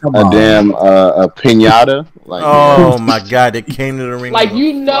Party. A damn a pinata. Like, oh my god, they came to the ring. Like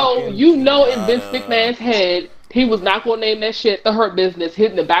you know, in Vince McMahon's head, he was not gonna name that shit the Hurt Business.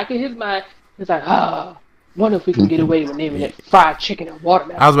 Hit in the back of his mind, it's like, wonder if we can get away with naming it fried chicken and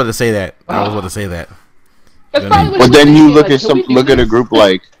watermelon. I was about to say that. That's probably but then you look at a group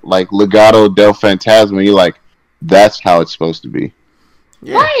like Legado del Fantasma, you're like, that's how it's supposed to be.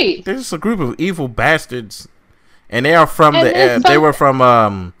 Yeah, right. They're just a group of evil bastards, and they are from they were from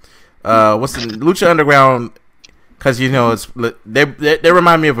what's the Lucha Underground? Because you know they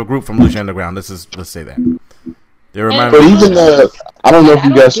remind me of a group from Lucha Underground. Let's say that they remind me. But even I don't know if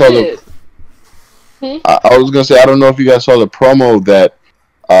you guys saw the. I was gonna say I don't know if you guys saw the promo that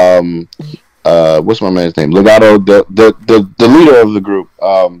what's my man's name? Legado, the leader of the group,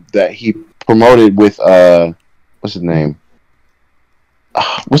 that he promoted with what's his name?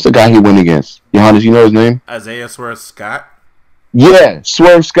 What's the guy he went against? Johannes, you know his name? Isaiah Swerve Scott. Yeah,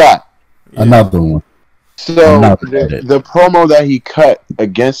 Swerve Scott. Yeah. Another one. So the promo that he cut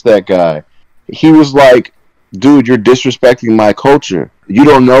against that guy, he was like, "Dude, you're disrespecting my culture. You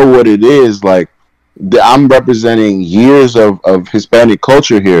don't know what it is. Like, I'm representing years of Hispanic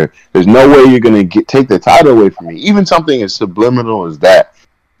culture here. There's no way you're gonna take the title away from me. Even something as subliminal as that.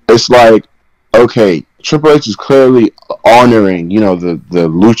 It's like, okay, Triple H is clearly honoring, the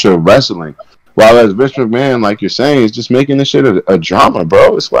lucha wrestling, while as Vince McMahon, like you're saying, is just making this shit a drama,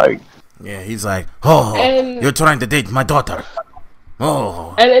 bro. It's like, yeah, he's like, oh, and you're trying to date my daughter.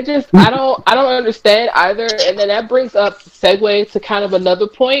 Oh, and it just, I don't understand either. And then that brings up segue to kind of another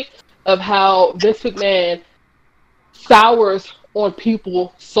point of how Vince McMahon sours on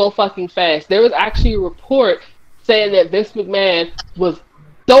people so fucking fast. There was actually a report saying that Vince McMahon was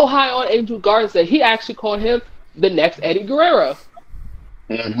so high on Angel Garza, he actually called him the next Eddie Guerrero.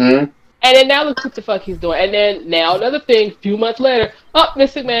 Mm-hmm. And then now look what the fuck he's doing. And then now another thing, a few months later,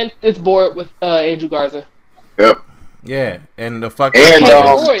 Vince McMahon is bored with Angel Garza. Yep. Yeah, and the fucking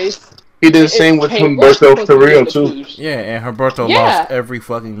he did the same with Humberto Carrillo too. Yeah, and Humberto lost every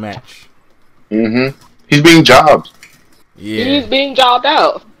fucking match. Mm-hmm. He's being jobbed. Yeah, he's being jobbed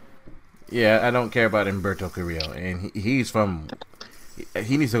out. Yeah, I don't care about Humberto Carrillo, and he's from.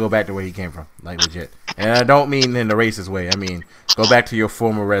 He needs to go back to where he came from, like legit. And I don't mean in the racist way. I mean, go back to your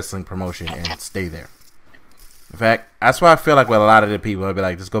former wrestling promotion and stay there. In fact, that's why I feel like with a lot of the people, I'd be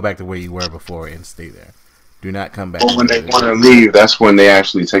like, just go back to where you were before and stay there. Do not come back. But when they want to leave, that's when they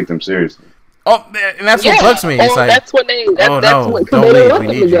actually take them seriously. Oh, and that's what bugs me. It's like, that's when they. Don't leave. We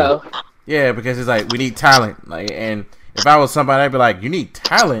need you. Yeah, because it's like we need talent. Like, and if I was somebody, I'd be like, you need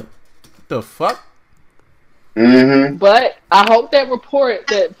talent. What the fuck? Mm-hmm. But I hope that report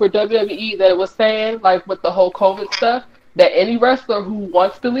that for WWE that it was saying, like with the whole COVID stuff, that any wrestler who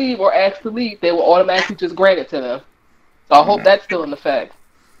wants to leave or asks to leave, they will automatically just grant it to them. So I hope that's still in effect.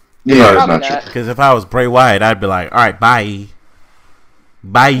 Yeah, that's not true. Because if I was Bray Wyatt, I'd be like, all right, bye.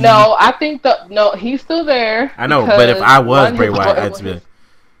 Bye. No, I think he's still there. I know, but if I was Bray Wyatt, I'd be like,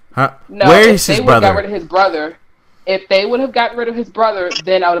 huh? No, where is his brother? Got rid of his brother. If they would have gotten rid of his brother,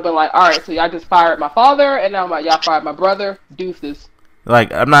 then I would have been like, all right, so y'all just fired my father, and now y'all fired my brother. Deuces.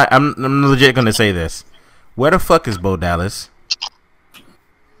 Like, I'm legit gonna say this. Where the fuck is Bo Dallas?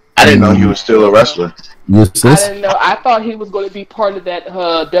 I didn't know he was still a wrestler. I didn't know. I thought he was going to be part of that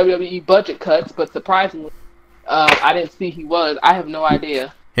WWE budget cuts, but surprisingly, I didn't see he was. I have no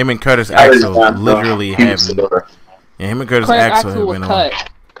idea. Him and Curtis Axel literally have. Yeah, him and Curtis Axel was cut.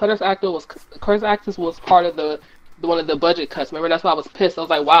 Curtis Axel was part of one of the budget cuts. Remember, that's why I was pissed. I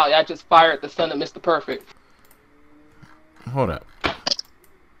was like, wow, y'all just fired the son of Mr. Perfect. Hold up.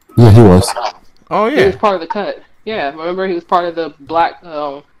 Yeah, he was. Oh, yeah. He was part of the cut. Yeah, remember, he was part of the Black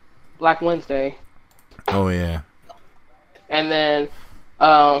Wednesday. Oh, yeah. And then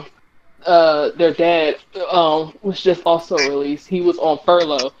their dad was just also released. He was on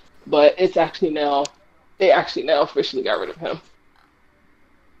furlough, but they actually now officially got rid of him.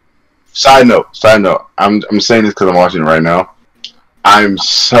 Side note. I'm saying this because I'm watching it right now. I'm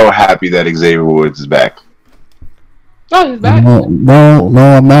so happy that Xavier Woods is back. Oh, he's back. No,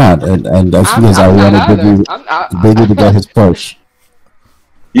 I'm not, and that's because I wanted Biggie to get his push.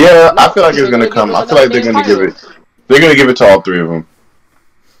 Yeah, I feel like it's gonna come. I feel like they're gonna give it. They're gonna give it to all three of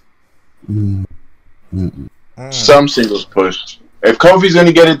them. Some singles push. If Kofi's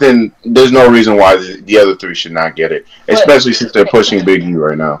gonna get it, then there's no reason why the other three should not get it. Especially since they're pushing Big E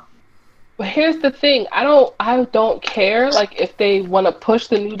right now. But here's the thing, I don't care like if they want to push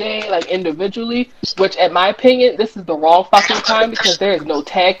the New Day like individually, which in my opinion this is the wrong fucking time because there is no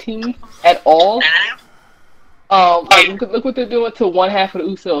tag team at all. Look what they're doing to one half of the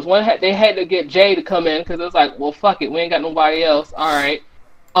Usos. They had to get Jay to come in because it was like, well, fuck it, we ain't got nobody else. All right.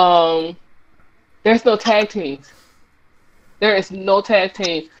 There's no tag teams. There is no tag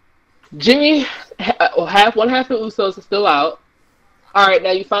team. Jimmy, one half of the Usos is still out. All right,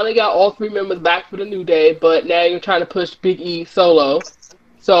 now you finally got all three members back for the New Day, but now you're trying to push Big E solo.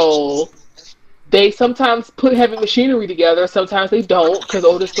 So they sometimes put heavy machinery together, sometimes they don't, because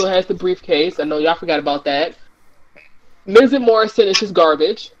Otis still has the briefcase. I know y'all forgot about that. Miz and Morrison is just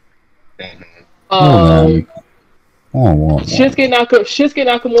garbage. Shinsuke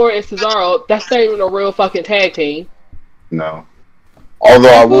Nakamura and Cesaro, that's not even a real fucking tag team. No.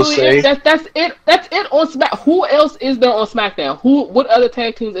 Although I will say that's it on SmackDown. Who else is there on SmackDown? What other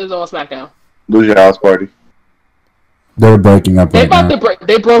tag teams is there on SmackDown? Lucha House Party. They're breaking up They right about now. to break.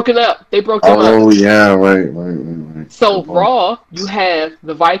 They broken up. They broke them up. Oh yeah, right. So Raw, you have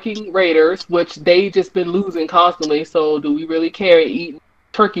the Viking Raiders, which they just been losing constantly. So do we really care eating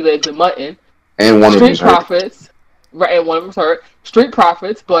turkey legs and mutton? And one of Street them's hurt. Profits, right? And one of them's hurt. Street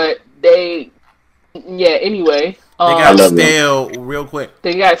Profits, but they, yeah. Anyway, They got stale real quick.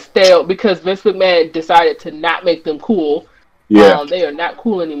 They got stale because Vince McMahon decided to not make them cool. Yeah, they are not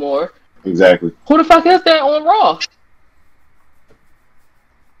cool anymore. exactly. Who the fuck is that on Raw?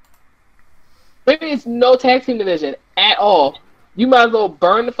 There is no tag team division at all. You might as well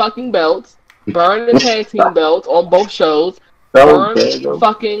burn the fucking belts, burn the tag team belts on both shows, burn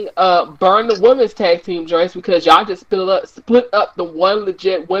the women's tag team joints because y'all just split up the one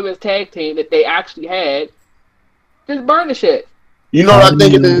legit women's tag team that they actually had. Just burn the shit. You know what I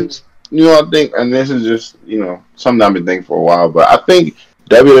think it is? You know what I think, and this is just, something I've been thinking for a while, but I think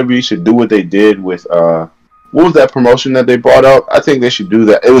WWE should do what they did with, what was that promotion that they brought out? I think they should do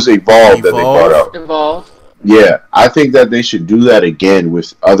that. It was Evolve that they brought out. Evolve. Yeah, I think that they should do that again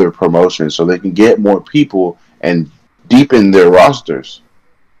with other promotions so they can get more people and deepen their rosters.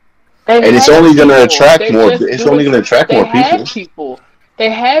 And it's only going to attract more. It's only going to attract more people. They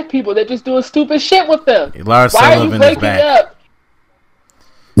have people that just doing stupid shit with them. Lars Why are you breaking up?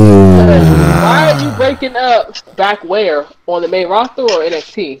 Why are you breaking up back where? On the main roster or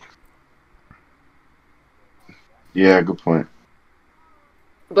NXT? Yeah, good point.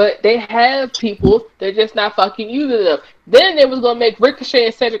 But they have people, they're just not fucking using them. Then they was going to make Ricochet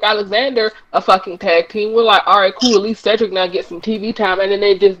and Cedric Alexander a fucking tag team. We're like, alright, cool, at least Cedric now gets some TV time. And then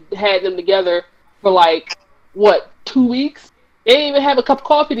they just had them together for 2 weeks? They didn't even have a cup of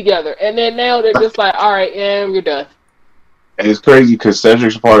coffee together. And then now they're just like, alright, yeah, we're done. And it's crazy because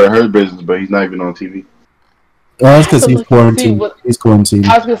Cedric's part of her business, but he's not even on TV. Well, that's because he's quarantined. He's quarantined.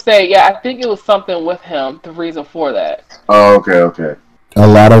 I was going to say, yeah, I think it was something with him, the reason for that. Oh, okay. A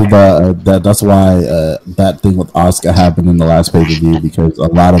lot of that's why that thing with Asuka happened in the last pay-per-view, because a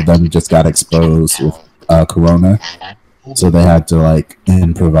lot of them just got exposed with Corona, so they had to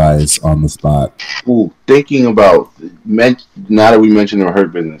improvise on the spot. Ooh, thinking about now that we mentioned the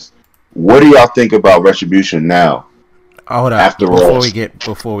Hurt Business, what do y'all think about Retribution now? Hold on.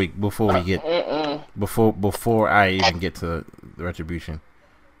 Before I even get to the Retribution,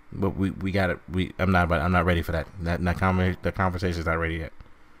 but we got it. I'm not ready for that. The conversation's not ready yet.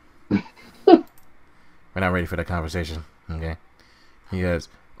 We're not ready for that conversation. Okay. Yes.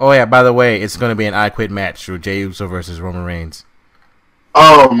 Oh yeah. By the way, it's going to be an I Quit match with Jey Uso versus Roman Reigns.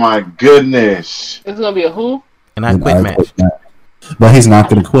 Oh my goodness! It's going to be a who? An I Quit match. But he's not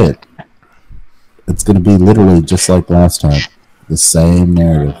going to quit. It's going to be literally just like last time. The same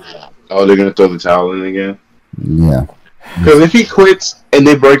narrative. Oh, they're going to throw the towel in again? Yeah. Because if he quits and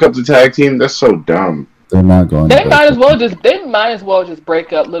they break up the tag team, that's so dumb. They're not going They might as well just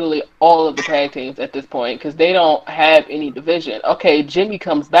break up literally all of the tag teams at this point because they don't have any division. Okay, Jimmy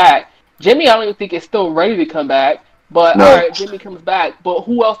comes back. Jimmy, I don't even think is still ready to come back. But all right, Jimmy comes back. But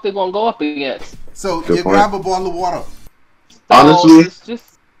who else they going to go up against? So you grab a bottle of water. Honestly,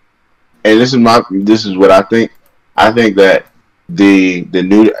 and this is what I think. I think that the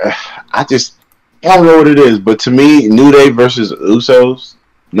new, I don't know what it is, but to me, New Day versus Usos,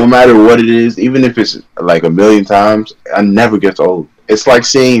 no matter what it is, even if it's like a million times, I never gets old. It's like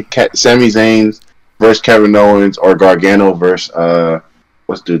seeing Sami Zayn versus Kevin Owens or Gargano versus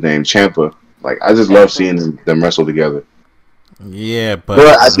what's the name, Ciampa. Like, I just love seeing them wrestle together. Yeah, but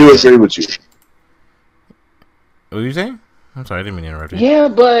I do agree with you. What were you saying? I'm sorry, I didn't mean to interrupt you. Yeah,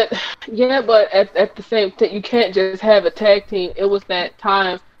 but at the same time, you can't just have a tag team. It was that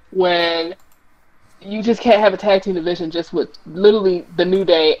time when you just can't have a tag team division just with literally the New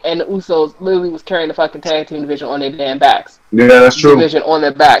Day and the Usos literally was carrying the fucking tag team division on their damn backs. Yeah, that's true. Division on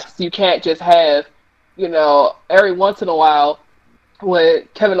their backs. So you can't just have, every once in a while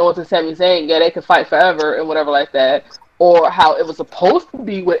with Kevin Owens and Sami Zayn, yeah, they can fight forever and whatever like that. Or how it was supposed to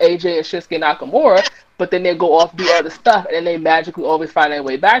be with AJ and Shinsuke Nakamura, but then they go off do other stuff and then they magically always find their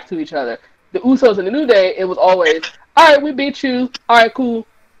way back to each other. The Usos and the New Day, it was always, alright, we beat you, alright, cool,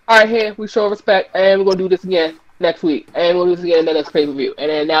 alright, here, we show respect, and we're going to do this again next week, and we'll do this again in the next pay-per-view. And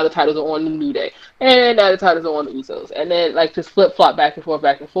then now the titles are on the New Day, and now the titles are on the Usos. And then, just flip-flop back and forth.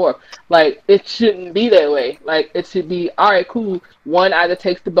 Like, it shouldn't be that way. Like, it should be, alright, cool, one either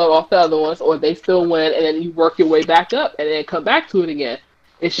takes the belt off the other ones, or they still win, and then you work your way back up, and then come back to it again.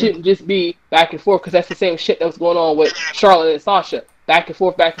 It shouldn't just be back and forth, because that's the same shit that was going on with Charlotte and Sasha. Back and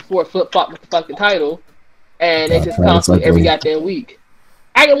forth, flip-flop with the fucking title, and they just constantly every goddamn week.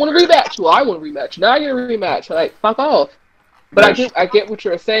 I didn't want to rematch. Well, I want to rematch. Now I get a rematch. Like, fuck off. But I get what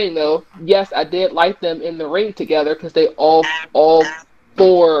you're saying though. Yes, I did like them in the ring together because they all 4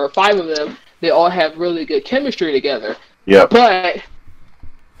 or 5 of them, they all have really good chemistry together. Yeah. But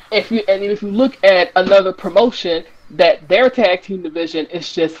if you look at another promotion that their tag team division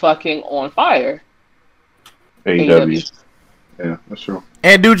is just fucking on fire. AEW. Yeah, that's true.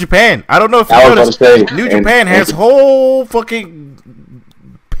 And New Japan. I don't know if you noticed. New Japan has whole fucking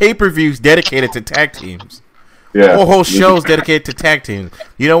pay-per-views dedicated to tag teams. Yeah. Whole shows dedicated to tag teams.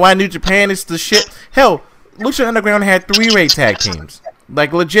 You know why New Japan is the shit? Hell, Lucha Underground had 3-way tag teams.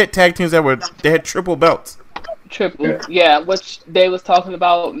 Like legit tag teams they had triple belts. Yeah, which they was talking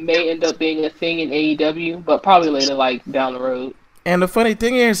about may end up being a thing in AEW, but probably later, like down the road. And the funny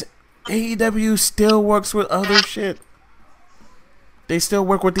thing is, AEW still works with other shit. They still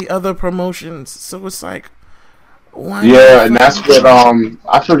work with the other promotions, so it's like, why? Yeah, and that's what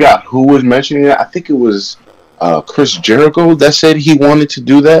I forgot who was mentioning it. I think it was Chris Jericho that said he wanted to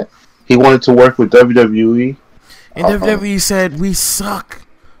do that. He wanted to work with WWE. And WWE said we suck.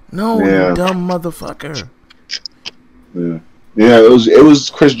 No, you dumb motherfucker. Yeah, it was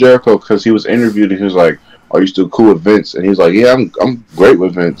Chris Jericho because he was interviewed and he was like, "Are you still cool with Vince?" And he was like, "Yeah, I'm great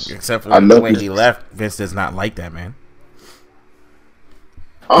with Vince." Except for the way he left, Vince does not like that man.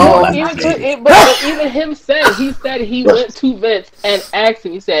 But even him said he went to Vince and asked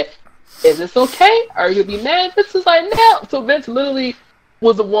him. He said, "Is this okay? Are you gonna be mad?" Vince was like, "No." So Vince literally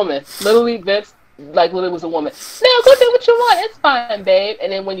was a woman. Vince was a woman. No, go do what you want. It's fine, babe.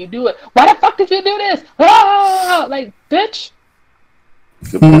 And then when you do it, why the fuck did you do this? Ah! Like, bitch.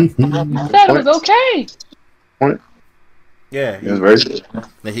 Good point. You said it was okay. Point. Yeah, it was very good.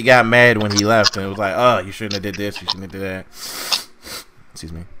 He got mad when he left, and it was like, "Oh, you shouldn't have did this. You shouldn't have did that."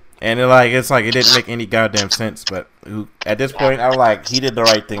 Excuse me. And it's like it didn't make any goddamn sense. But at this point, I was like, he did the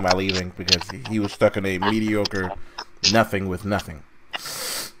right thing by leaving because he was stuck in a mediocre nothing with nothing.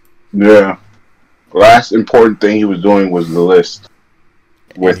 Yeah. Last important thing he was doing was the list.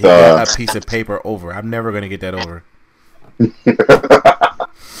 With he got a piece of paper over. I'm never gonna get that over. I'm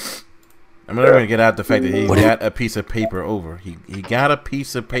never gonna get out the fact that he got a piece of paper over. He got a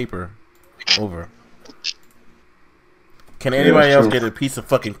piece of paper over. Can anybody else get a piece of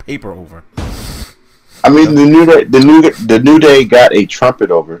fucking paper over? I mean, the New Day got a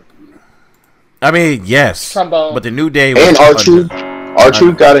trumpet over. I mean, yes, trombone. But the New Day and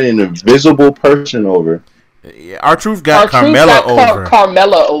R-Truth got an invisible person over. Yeah, R-Truth got Carmella over.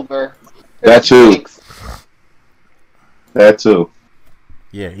 Carmella over. That too. That too.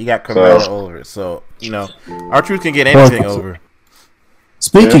 Yeah, he got Carmella over. So R-Truth can get anything over.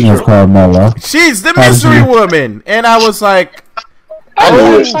 Speaking of Carmella, she's the mystery woman, and I was like,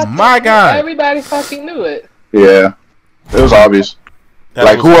 "Oh my god!" Everybody fucking knew it. Yeah, it was obvious.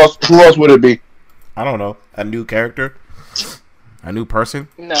 Who else would it be? I don't know. A new character, a new person.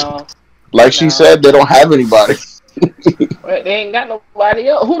 No. She said, they don't have anybody. They ain't got nobody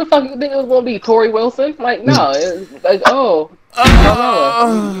else. Who the fuck you think it was gonna be? Tori Wilson? Like, no. It's like,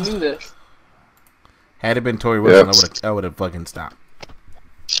 you knew this. Had it been Tori Wilson, I would have fucking stopped.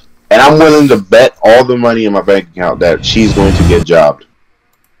 And I'm willing to bet all the money in my bank account that she's going to get jobbed.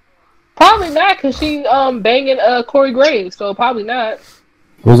 Probably not, because she's banging Corey Graves, so probably not.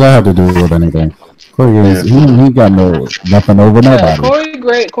 What does that have to do with anything? Corey Graves, he got nothing over nobody.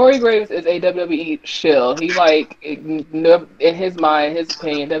 Corey Graves is a WWE shill. He in his mind, his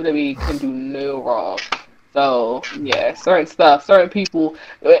opinion, WWE can do no wrong. So yeah, certain people,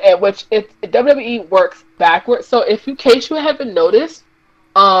 which WWE works backwards. So in case you haven't noticed,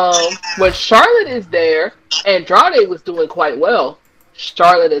 when Charlotte is there, Andrade was doing quite well.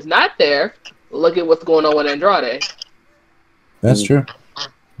 Charlotte is not there. Look at what's going on with Andrade. That's true.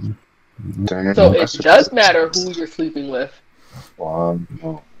 So it does matter who you're sleeping with. Wow,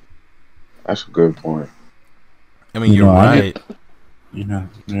 that's a good point. I mean, you're right. Yeah.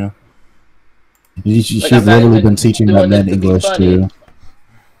 She's literally been teaching my men English too.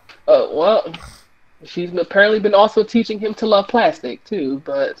 Well, she's apparently been also teaching him to love plastic too.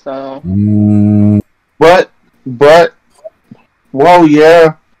 But so. But, well,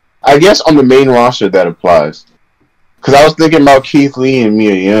 yeah. I guess on the main roster that applies. Because I was thinking about Keith Lee and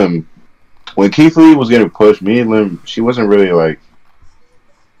Mia Yim. When Keith Lee was getting pushed, Mia Yim, she wasn't really like.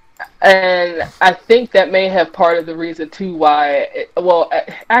 And I think that may have part of the reason too why.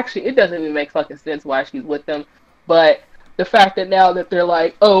 Actually, it doesn't even make fucking sense why she's with them. But the fact that now that they're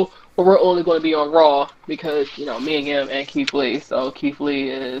like, oh, well, we're only going to be on Raw because Mia Yim and Keith Lee. So Keith Lee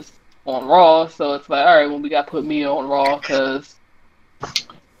is on Raw. So it's like, all right, well, we got to put Mia on Raw because.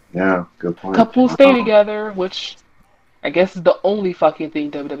 Yeah, good point. Couples stay together, which I guess is the only fucking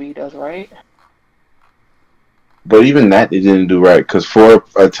thing WWE does, right? But even that, they didn't do right because for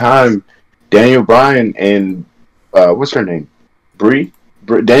a time, Daniel Bryan and what's her name, Bree,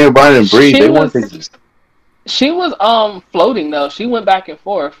 Daniel Bryan and Bree, they weren't. She was floating though. She went back and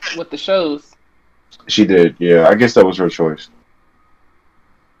forth with the shows. She did, yeah. I guess that was her choice.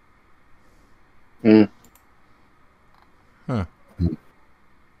 Huh.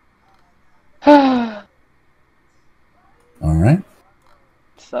 All right.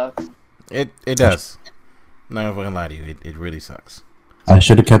 Sucks. It does. I'm not gonna lie to you. It really sucks. I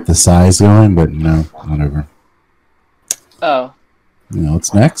should have kept the size going, but no, whatever. Oh. You know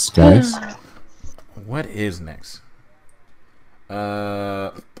what's next, guys? What is next?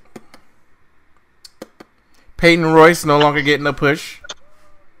 Peyton Royce no longer getting a push.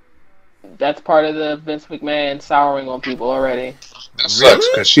 That's part of the Vince McMahon souring on people already. That sucks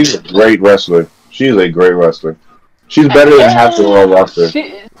because she's a great wrestler. She's a great wrestler. She's better than half the world roster.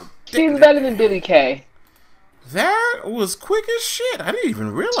 She's better than Billie Kay. That was quick as shit. I didn't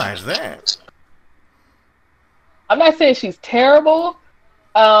even realize that. I'm not saying she's terrible.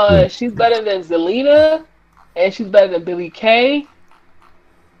 She's better than Zelina, and she's better than Billie Kay.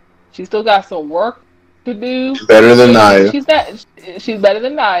 She still got some work to do. Better than Nia. She's better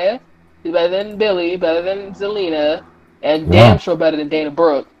than Nia. She's better than Billie, better than Zelina, and damn sure better than Dana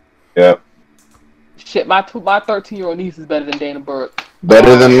Brooke. Yep. Shit, my 13-year-old niece is better than Dana Brooke.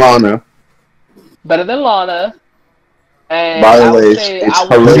 Better than Lana. Better than Lana. And by the way, it's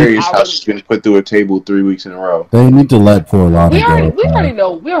hilarious how she's been put through a table 3 weeks in a row. They need to let poor Lana go. We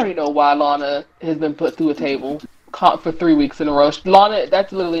already know why Lana has been put through a table for 3 weeks in a row. Lana,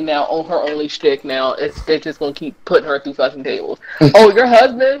 that's literally now on her only shtick now. They're just gonna keep putting her through fucking tables. Oh, your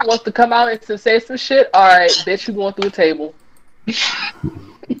husband wants to come out and say some shit? Alright, bitch, you going through a table.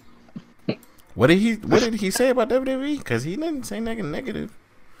 What did he say about WWE? Because he didn't say nothing negative.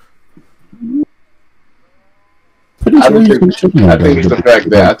 I think it's the fact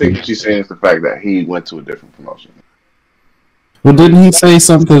that I think what she's saying is the fact that he went to a different promotion. Well, didn't he say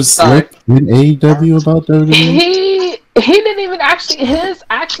something slick in AEW about WWE? He didn't even his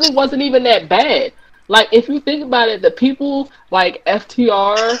actually wasn't even that bad. Like if you think about it, the people like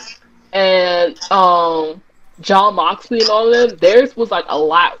FTR and John Moxley and all of them, theirs was like a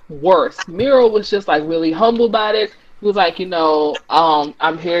lot worse. Miro was just like really humble about it. He was like,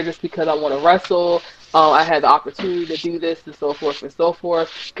 I'm here just because I want to wrestle. I had the opportunity to do this and so forth and so forth.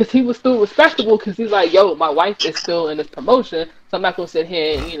 Because he was still respectable because he's like, yo, my wife is still in this promotion, so I'm not going to sit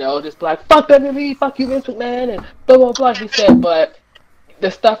here and, just be like, fuck WWE, fuck you, Vince McMahon, and blah, blah, blah. He said, but the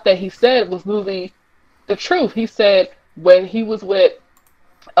stuff that he said was really the truth. He said when he was with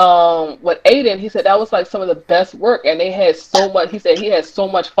Aiden, he said that was like some of the best work, and they had so much, he said he had so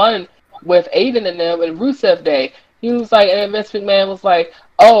much fun with Aiden and them and Rusev Day. He was like, and Vince McMahon was like,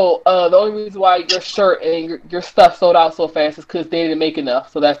 oh, the only reason why your shirt and your stuff sold out so fast is because they didn't make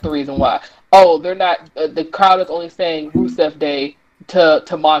enough, so that's the reason why. Oh, they're not, the crowd is only saying Rusev Day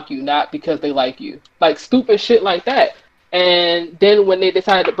to mock you, not because they like you. Like, stupid shit like that. And then when they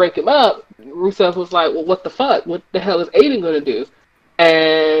decided to break him up, Rusev was like, well, what the fuck? What the hell is Aiden going to do?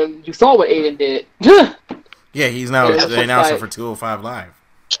 And you saw what Aiden did. Yeah, he's now the announcer for 205 Live.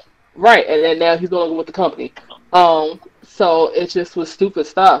 Right, and then now he's going to go with the company. So it just was stupid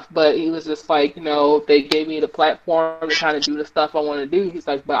stuff, but he was just like, they gave me the platform to kind of do the stuff I want to do. He's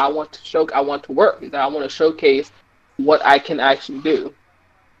like, but I want to work. He's like, I want to showcase what I can actually do.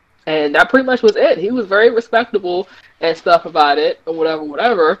 And that pretty much was it. He was very respectable and stuff about it and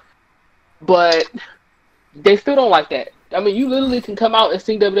whatever. But they still don't like that. I mean, you literally can come out and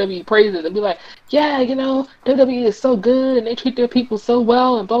sing WWE praises and be like, yeah, WWE is so good and they treat their people so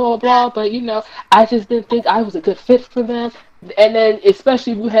well and blah, blah, blah, but, I just didn't think I was a good fit for them. And then,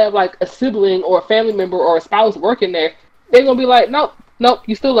 especially if you have, like, a sibling or a family member or a spouse working there, they're going to be like, nope,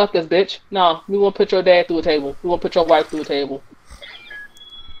 you still left us, bitch. No, we won't put your dad through a table. We won't put your wife through a table.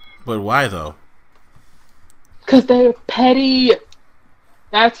 But why, though? Because they're petty.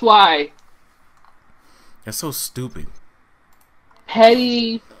 That's why. That's so stupid.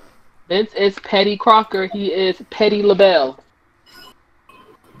 Petty. Vince is Petty Crocker. He is Petty LaBelle.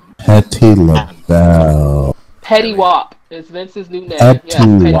 Petty LaBelle. Petty Wop is Vince's new name.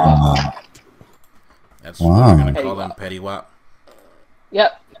 Petty Wop. That's what we're going to call him, Petty Wop.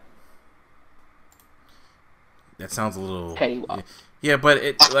 Yep. That sounds a little... Petty Wop. Yeah, but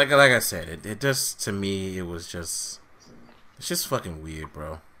it like I said, it just, to me, it's just fucking weird,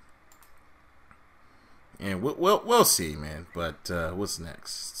 bro. And we'll see, man. But what's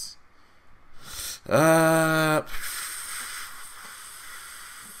next? Yeah,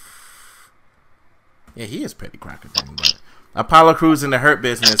 he is Petty Crocker, but Apollo Crews in the Hurt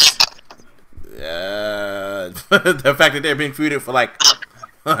Business. the fact that they're being feuded for like.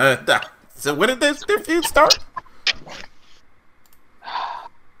 So when did their feud start?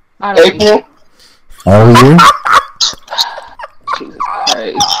 I don't know. April. All year. Jesus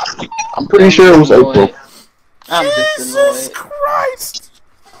Christ. I'm pretty sure it was April. I'm just Jesus annoyed. Christ!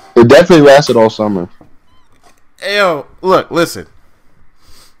 It definitely lasted all summer. Hey, yo, look, listen.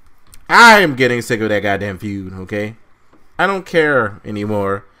 I am getting sick of that goddamn feud. Okay, I don't care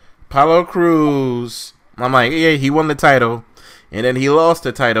anymore. Apollo Crews. I'm like, yeah, he won the title, and then he lost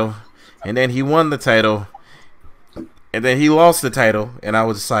the title, and then he won the title, and then he lost the title, and I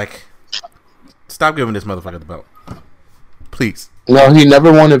was just like, stop giving this motherfucker the belt, please. No, he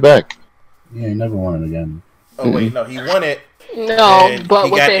never won it back. Yeah, he never won it again. Oh wait, no, he won it. No, but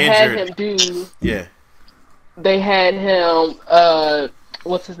what they injured. had him do, Yeah, they had him,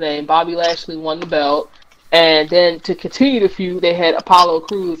 what's his name? Bobby Lashley won the belt, and then to continue the feud, they had Apollo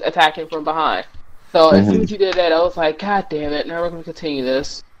Crews attacking from behind. So as soon as you did that, I was like, God damn it, now we're going to continue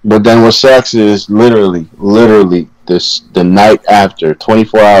this. But then what sucks is literally the night after,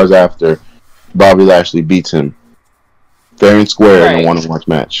 24 hours after, Bobby Lashley beats him fair and square in a one-on-one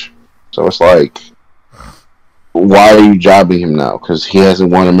match. So it's like, why are you jobbing him now? Because he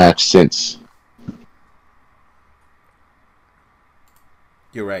hasn't won a match since.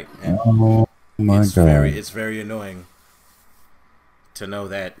 you're right. And Oh my god! it's very annoying to know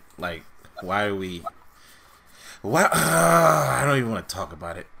that. Like, why are we? Why? I don't even want to talk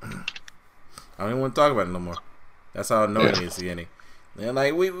about it. I don't even want to talk about it no more. That's how annoying it is getting. And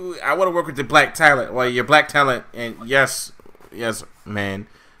like I want to work with the black talent. Well, you're black talent, and yes, man,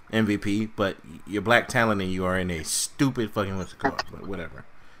 MVP. But you're black talent, and you are in a stupid fucking what's it called? But whatever.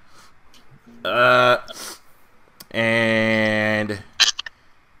 And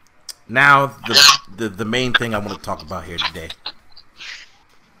now the main thing I want to talk about here today.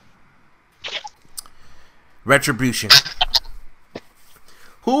 Retribution.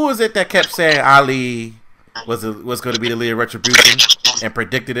 Who was it that kept saying Ali was going to be the leader of Retribution and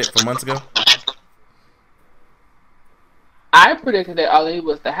predicted it for months ago? I predicted that Ali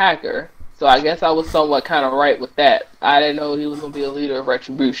was the hacker, so I guess I was somewhat kind of right with that. I didn't know he was going to be a leader of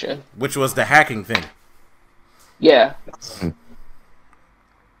Retribution. Which was the hacking thing. Yeah.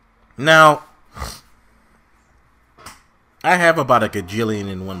 Now, I have about a gajillion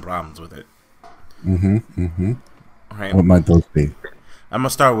and one problems with it. Right. What might those be? I'm gonna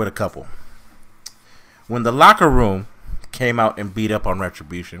start with a couple. When the Locker Room came out and beat up on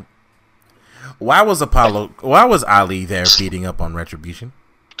Retribution, why was Ali there beating up on Retribution?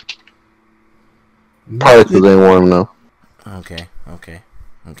 Probably because they want him now. Okay.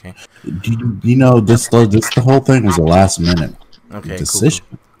 You know this the whole thing was a last minute decision.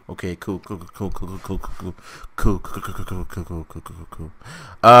 Okay, cool. It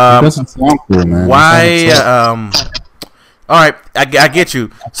doesn't sound cool, man. Why? All right, I get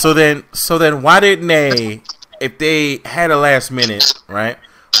you. So then, why didn't they? If they had a last minute, right?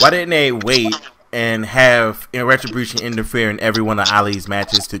 Why didn't they wait and have Retribution interfere in every one of Ali's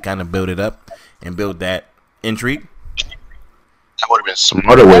matches to kind of build it up and build that intrigue? That would have been a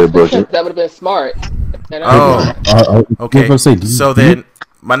smarter way to build it. That would have been smart. Okay. So then,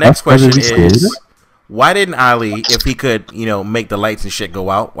 my next question is, why didn't Ali, if he could, make the lights and shit go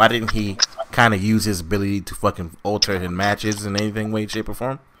out, why didn't he kind of use his ability to fucking alter his matches in anything, way, shape, or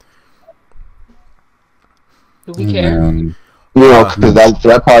form? Do we care? Because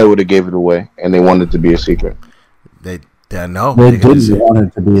that probably would have gave it away, and they wanted it to be a secret. They didn't want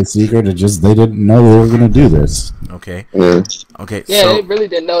it to be a secret. They didn't know they were going to do this. Okay. Okay. Yeah, they really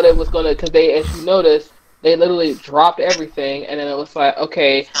didn't know that was going to, because they, as you noticed, they literally dropped everything, and then it was like,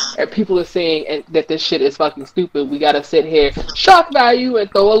 okay, people are saying that this shit is fucking stupid. We gotta sit here, shock value, and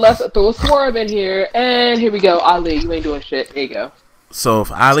throw a swerve in here, and here we go. Ali, you ain't doing shit. There you go. So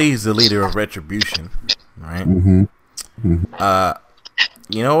if Ali is the leader of Retribution, right?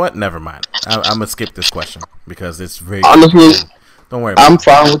 You know what? Never mind. I'm gonna skip this question because it's very honestly. Don't worry about I'm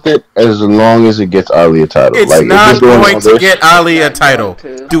fine with it as long as it gets Ali a title. It's not going to get Ali a title.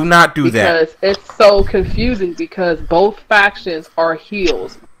 Do not do that. Because it's so confusing because both factions are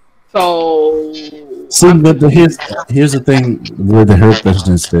heels. So... See, but here's the thing where the hurt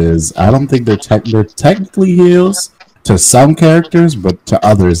business is. I don't think they're technically heels to some characters, but to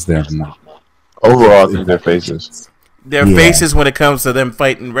others they're not. Overall, I think they're faces. They're faces when it comes to them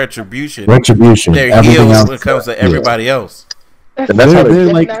fighting Retribution. They're heels when it comes to everybody else. That's not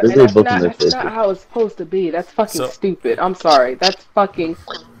how it's supposed to be. That's fucking stupid. I'm sorry. That's fucking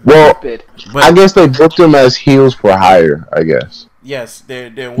stupid. But I guess they booked them as heels for hire. I guess. Yes.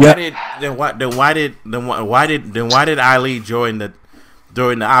 Why did Ali join the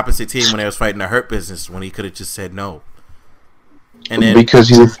during the opposite team when they was fighting the Hurt Business when he could have just said no. And then because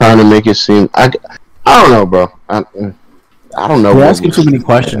he was trying to make it seem I don't know, bro. I don't know. You're asking too many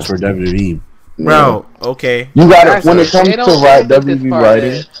questions for WWE. Bro, okay. You gotta when it comes to WWE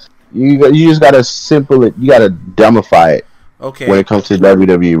writing, you just gotta simple it. You gotta dumbify it. Okay. When it comes to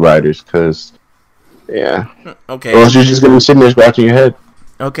WWE writers, because okay. Or else you're just gonna be sitting there scratching your head.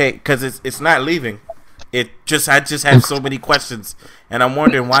 Okay, because it's not leaving. I just have so many questions, and I'm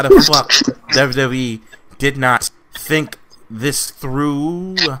wondering why the fuck WWE did not think this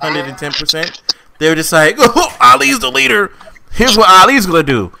through 110%. They were just like, oh, Ali's the leader. Here's what Ali's gonna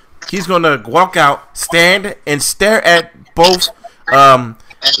do. He's gonna walk out, stand, and stare at both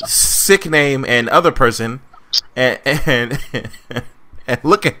sick name and other person, and and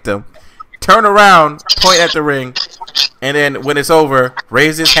look at them. Turn around, point at the ring, and then when it's over,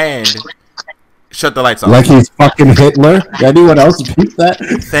 raise his hand, shut the lights off. Like he's fucking Hitler. Anyone else beat that?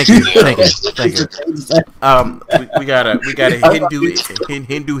 Thank you. We got a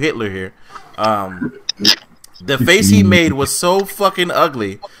Hindu Hitler here. The face he made was so fucking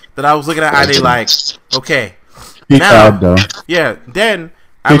ugly that I was looking at ID like, okay, he now, tried, though. Yeah. Then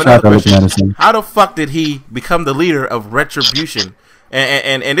I have another question. How the fuck did he become the leader of Retribution?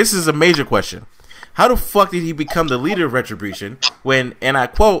 And this is a major question. How the fuck did he become the leader of Retribution when, and I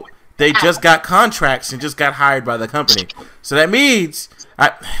quote, they just got contracts and just got hired by the company? So that means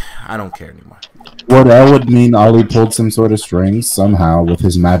I don't care anymore. Well, that would mean Ali pulled some sort of strings somehow with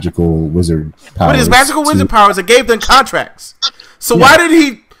his magical wizard powers. With his magical wizard powers, it gave them contracts. So why did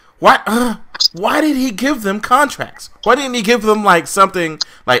he give them contracts? Why didn't he give them like something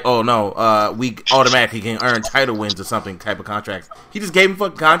like, oh no, we automatically can earn title wins or something type of contracts? He just gave them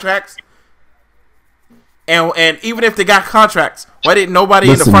fucking contracts. And even if they got contracts, why didn't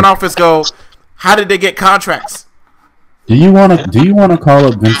nobody in the front office go, how did they get contracts? Do you want to call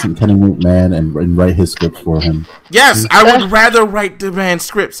up Vincent Kenny McMahon and write his script for him? Yes, I would rather write the man's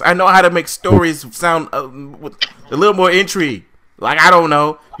scripts. I know how to make stories sound with a little more intrigue. Like, I don't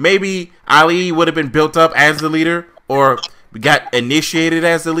know, maybe Ali would have been built up as the leader, or we got initiated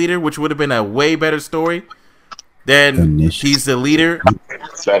as the leader, which would have been a way better story than he's the leader.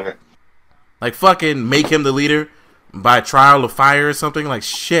 Better. Like, fucking make him the leader by trial of fire or something. Like,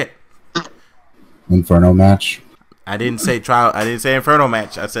 shit. Inferno match. I didn't say trial. I didn't say inferno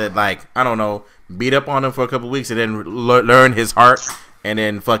match. I said, like, I don't know, beat up on him for a couple weeks and then learn his heart and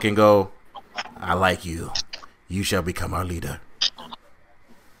then fucking go, I like you. You shall become our leader.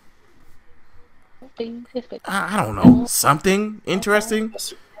 I don't know. Something interesting?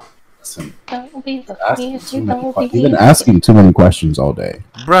 You've been asking too many questions all day.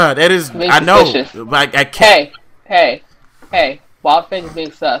 Bruh, that is... I know. Like, I can't... Hey. Wild Thing's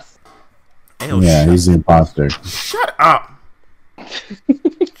being sus. Yeah, he's the imposter. Shut up.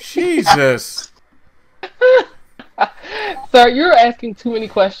 Jesus. Sir, you're asking too many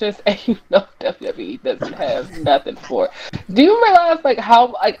questions, and you know WWE doesn't have nothing for it. Do you realize, like,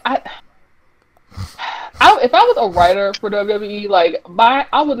 how, like, if I was a writer for WWE, like,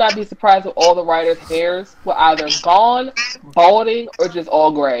 I would not be surprised if all the writers' hairs were either gone, balding, or just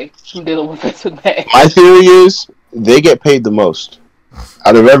all gray from dealing with Vince McMahon. My theory is they get paid the most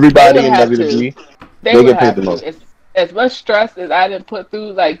out of everybody in WWE. They get paid the most. As much stress as I didn't put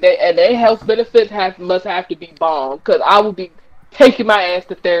through, like their health benefits must have to be bomb, because I would be taking my ass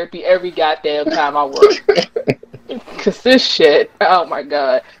to therapy every goddamn time I work. Because this shit, oh my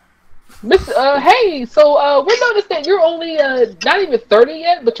god. Hey, so we noticed that you're only not even 30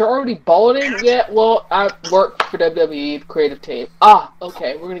 yet, but you're already balding. Yeah, well, I work for WWE, the creative team. Ah,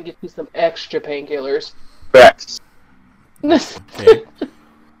 okay, we're gonna get you some extra painkillers. Facts.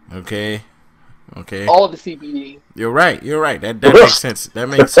 Okay. All the CBD. You're right. That makes sense. That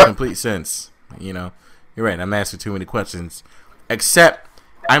makes complete sense. You know, you're right. I'm asking too many questions. Except,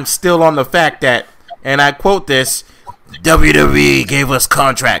 I'm still on the fact that, and I quote this, WWE gave us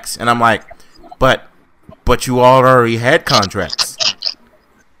contracts, and I'm like, but you all already had contracts.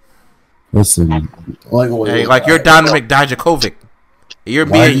 Listen, like you're Dominic Dijakovic, you're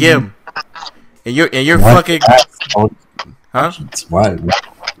Mia Yim, and you're fucking, huh? Why?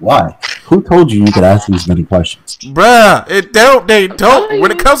 Who told you could ask these many questions? Bruh, they don't.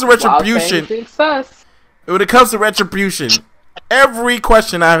 When it comes to retribution, every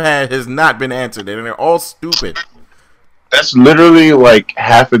question I've had has not been answered, and they're all stupid. That's literally like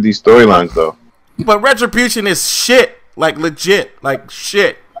half of these storylines, though. But retribution is shit, like legit, like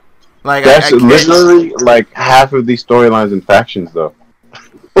shit. Like that's literally like half of these storylines and factions, though.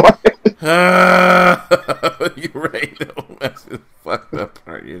 You're right. Though. That's the fucked up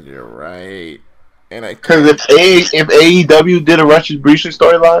part. You're right. Because if AEW did a Retribution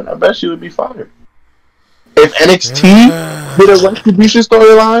storyline, I bet she would be fired. If NXT did a Retribution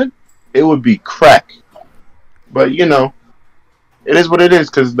storyline, it would be crack. But you know, it is what it is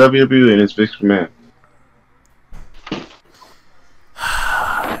because WWE and it's Vince McMahon.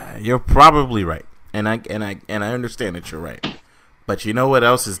 You're probably right, and I understand that you're right. But you know what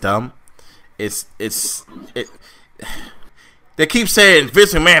else is dumb? It. They keep saying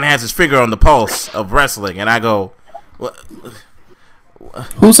Vince McMahon has his finger on the pulse of wrestling, and I go, what?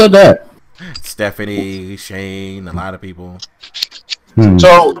 Who said that? Stephanie, Shane, a lot of people.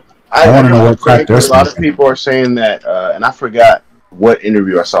 So I want to know what a lot of people are saying that, and I forgot what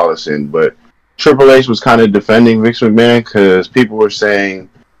interview I saw this in, but Triple H was kind of defending Vince McMahon because people were saying,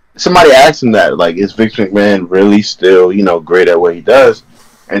 somebody asked him that, like, is Vince McMahon really still, great at what he does?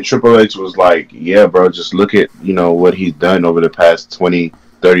 And Triple H was like, yeah, bro, just look at, what he's done over the past 20,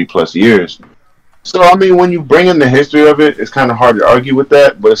 30 plus years. So, I mean, when you bring in the history of it, it's kind of hard to argue with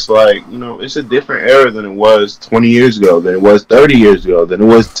that. But it's like, it's a different era than it was 20 years ago, than it was 30 years ago, than it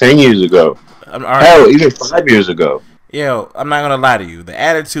was 10 years ago. Hell, even 5 years ago. Yo, I'm not going to lie to you. The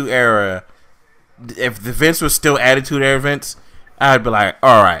Attitude Era, if the Vince was still Attitude Era Vince, I'd be like,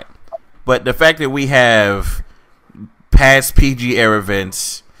 all right. But the fact that we have past PG era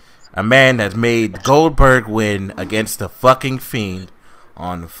Vince, a man that's made Goldberg win against the fucking Fiend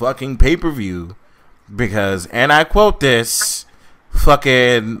on fucking pay-per-view because, and I quote this,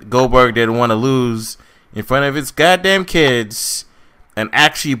 fucking Goldberg didn't want to lose in front of his goddamn kids and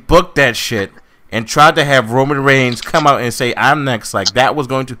actually booked that shit and tried to have Roman Reigns come out and say, I'm next, like that was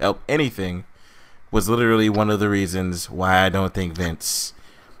going to help anything, was literally one of the reasons why I don't think Vince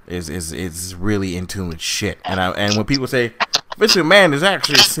is really in tune with shit. And when people say Vince McMahon is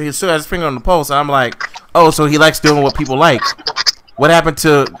actually, he still has his finger on the pulse, I'm like, oh, so he likes doing what people like. What happened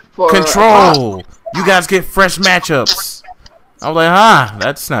to Control? You guys get fresh matchups. I was like,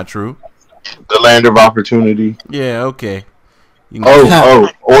 that's not true. The land of opportunity. Yeah, okay.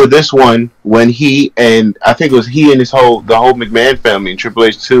 Or this one when he and I think it was he and the whole McMahon family and Triple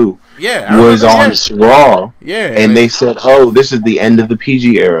H too. Yeah, was on Raw. Yeah, and they said, "Oh, this is the end of the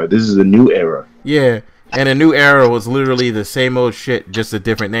PG era. This is a new era." Yeah, and a new era was literally the same old shit, just a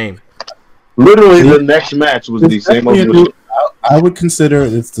different name. Literally, the next match was the same old shit. I would consider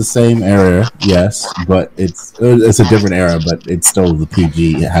it's the same era, yes, but it's a different era, but it's still the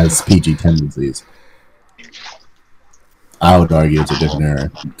PG. It has PG tendencies. I would argue it's a different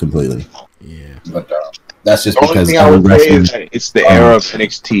era completely. Yeah, but that's just the because only thing I would say is that it's the era of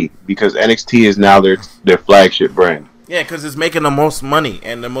NXT because NXT is now their flagship brand. Yeah, because it's making the most money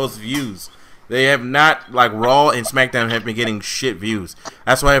and the most views. They have not, like, Raw and SmackDown have been getting shit views.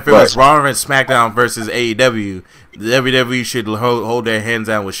 That's why if it was Raw and SmackDown versus AEW, the WWE should hold their hands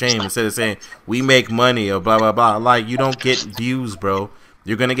out with shame instead of saying, we make money or blah, blah, blah. Like, you don't get views, bro.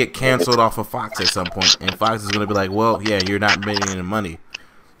 You're going to get canceled off of Fox at some point. And Fox is going to be like, well, yeah, you're not making any money.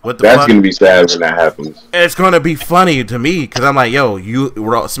 What the That's fuck? Going to be sad when that happens. It's going to be funny to me because I'm like, yo,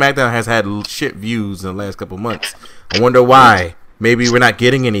 SmackDown has had shit views in the last couple months. I wonder why. Maybe we're not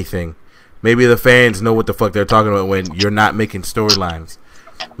getting anything. Maybe the fans know what the fuck they're talking about when you're not making storylines.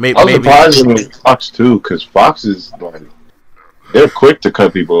 I was surprised with Fox too, because Fox is like, they're quick to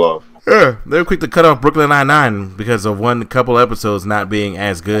cut people off. Yeah, they're quick to cut off Brooklyn Nine-Nine because of one couple episodes not being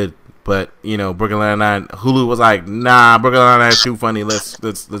as good. But Brooklyn Nine-Nine, Hulu was like, nah, Brooklyn Nine-Nine is too funny. Let's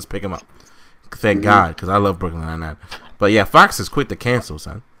pick him up. Thank God, because I love Brooklyn Nine-Nine. But yeah, Fox is quick to cancel,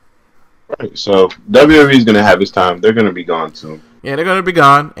 son. Right. So WWE is gonna have his time. They're gonna be gone soon. Yeah, they're gonna be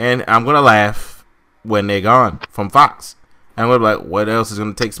gone, and I'm gonna laugh when they're gone from Fox. And I'm gonna be like, what else is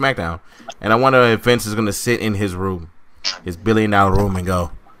gonna take SmackDown? And I wonder if Vince is gonna sit in his room, his $1 billion room, and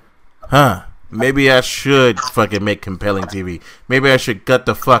go, maybe I should fucking make compelling TV. Maybe I should cut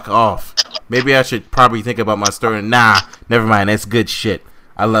the fuck off. Maybe I should probably think about my story. Nah, never mind. That's good shit.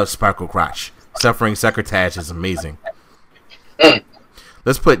 I love Sparkle Crotch. Suffering Succotash is amazing.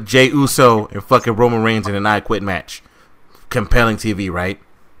 Let's put Jey Uso and fucking Roman Reigns in an I Quit match. Compelling TV, right?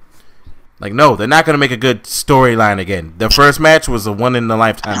 Like, no, they're not going to make a good storyline again. The first match was a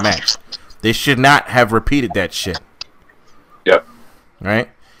one-in-a-lifetime match. They should not have repeated that shit. Yep. Right?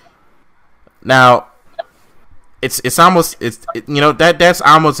 Now, it's almost, that's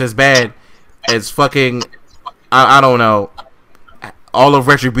almost as bad as fucking, I don't know, all of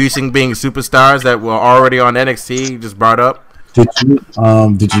Retribution being superstars that were already on NXT just brought up. Did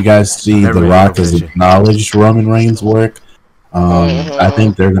you guys see The Rock has acknowledged Roman Reigns' work? I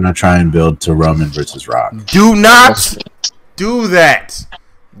think they're gonna try and build to Roman versus Rock. Do not do that.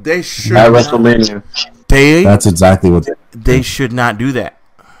 They should. At WrestleMania. That's exactly what they should not do that.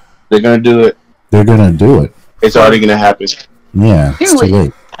 They're gonna do it. They're gonna do it. It's already gonna happen. Yeah, it's too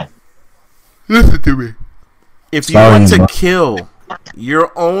late. Listen to me. If you want to kill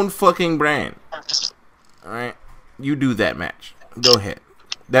your own fucking brand, all right, you do that match. Go ahead.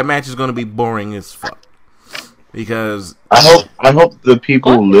 That match is gonna be boring as fuck. Because I hope the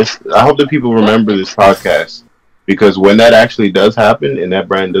people listen. I hope the people remember this podcast, because when that actually does happen and that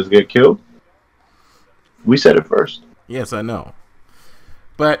brand does get killed, we said it first. Yes, I know.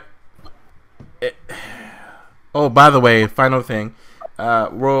 But oh, by the way, final thing.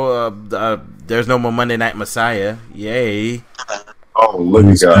 There's no more Monday Night Messiah. Yay! Oh, look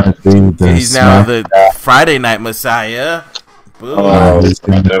at God! He's now the Friday Night Messiah. He's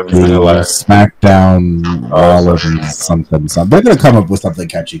gonna be SmackDown all of something. They're gonna come up with something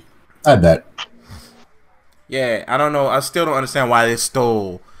catchy. I bet. Yeah, I don't know. I still don't understand why they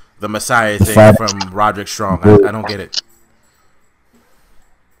stole the Messiah thing from Roderick Strong. I don't get it.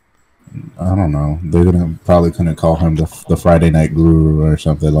 I don't know. They're probably gonna call him the Friday Night Guru or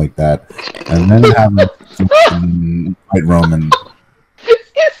something like that, and then have White Roman.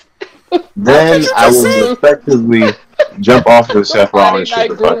 Then I will effectively jump off of the Seth Rollins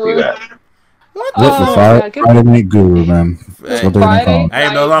shit if I see that. What the Friday Night Guru, man? That's what they're gonna call him. I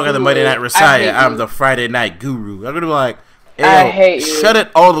am no longer the Monday Night Messiah. I'm the Friday Night Guru. I'm gonna be like, hey, I hate you. Shut it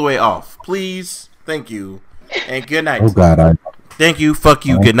all the way off, please. Thank you, and good night. Oh God, Thank you. Fuck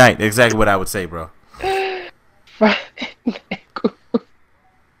you. Good night. Exactly what I would say, bro.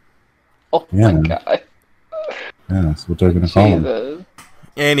 Oh my God. Yeah, that's what they're gonna call him.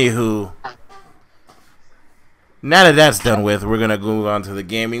 Anywho, now that that's done with, we're gonna move on to the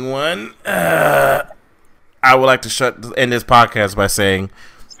gaming one. I would like to end this podcast by saying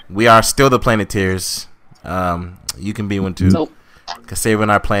we are still the Planeteers. You can be one too. Nope. Because saving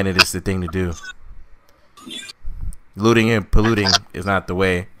our planet is the thing to do. Looting and polluting is not the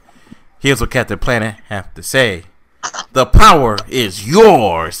way. Here's what Captain Planet have to say. The power is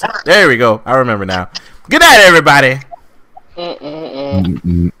yours. There we go. I remember now. Good night, everybody.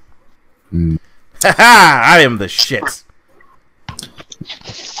 I am the shit.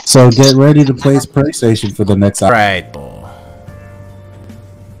 So get ready to play PlayStation for the next hour. Right.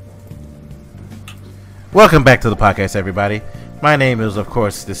 Welcome back to the podcast, everybody. My name is, of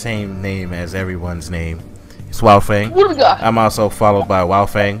course, the same name as everyone's name. It's Wildfang. What do we got? I'm also followed by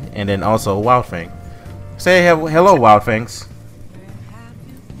Wildfang, and then also Wildfang. Say hello, Wildfangs.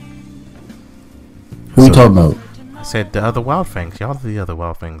 Who you talking about? I said the other Wildfangs. Y'all are the other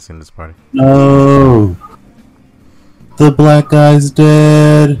Wildfangs in this party. No. The black guy's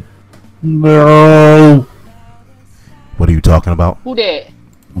dead. No. What are you talking about? Who did?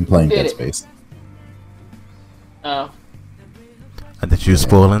 I'm playing Dead Space. Oh. I thought you were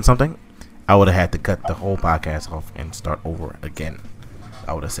spoiling something. I would have had to cut the whole podcast off and start over again.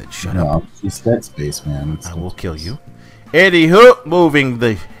 I would have said, shut up. It's Dead Space, man. I will kill you. Anywho, moving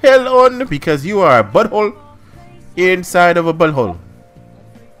the hell on because you are a butthole inside of a butthole.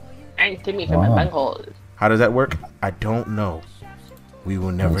 Answer me from my butthole. How does that work? I don't know. We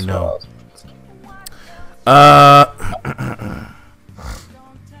will never know.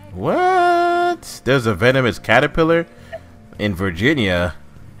 What? There's a venomous caterpillar in Virginia.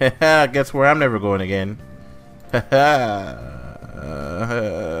 Guess where I'm never going again.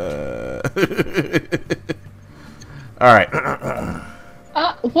 Alright.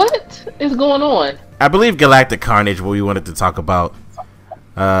 What is going on? I believe Galactic Carnage, what we wanted to talk about.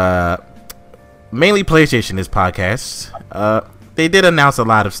 Mainly PlayStation, this podcast. They did announce a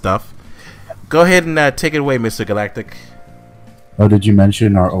lot of stuff. Go ahead and take it away, Mr. Galactic. Oh, did you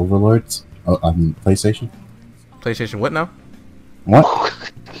mention our overlords? Oh, PlayStation? PlayStation what now? What?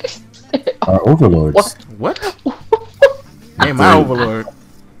 Our overlords. What? Hey, my overlord.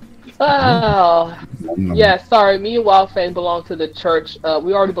 Oh. Yeah, sorry. Me and Wildfang belong to the church.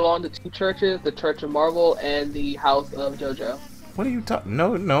 We already belong to two churches, the Church of Marvel and the House of JoJo. What are you talking?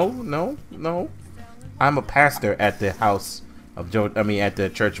 No. I'm a pastor at the House of at the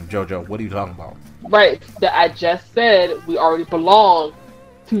Church of JoJo. What are you talking about? Right. That I just said we already belong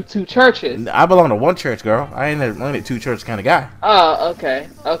to two churches. I belong to one church, girl. I ain't a two church kind of guy. Oh, okay.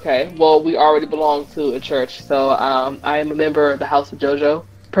 Well, we already belong to a church, so I am a member of the House of JoJo.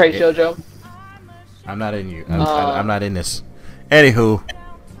 Praise JoJo. I'm not in you. I'm not in this. Anywho.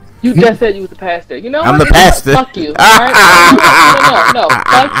 You just said you was the pastor. You know I'm what? the pastor. Fuck you. Alright? No.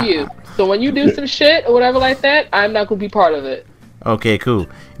 Fuck you. So when you do some shit or whatever like that, I'm not gonna be part of it. Okay, cool.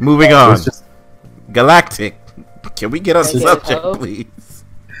 Moving on. Galactic. Can we get on the subject, please?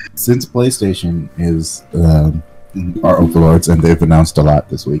 Since PlayStation is our overlords, and they've announced a lot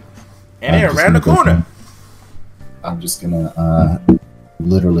this week. And they're around the corner. I'm just gonna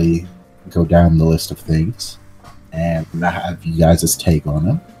literally go down the list of things, and I have you guys' take on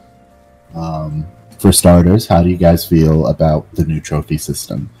them. For starters, how do you guys feel about the new trophy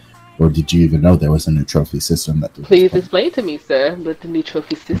system? Or did you even know there was a new trophy system? Please explain to me, sir, what the new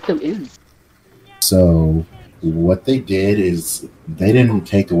trophy system is. So, what they did is they didn't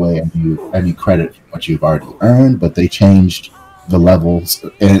take away any credit from what you've already earned, but they changed the levels,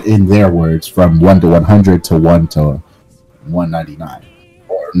 in their words, from 1 to 100 to 1 to 199,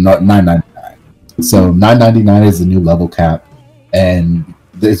 or not 999. So 999 is the new level cap, and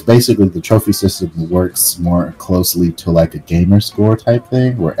it's basically the trophy system works more closely to like a gamer score type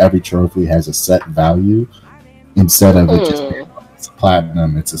thing, where every trophy has a set value instead of it just being it's a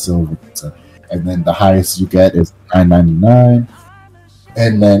platinum, it's a silver, and then the highest you get is 999,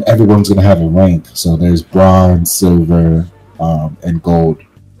 and then everyone's gonna have a rank. So there's bronze, silver, and gold,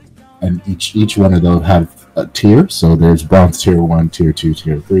 and each one of those have a tier. So there's bronze tier 1, tier 2,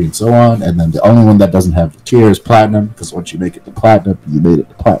 tier 3, and so on. And then the only one that doesn't have the tier is platinum, because once you make it to platinum, you made it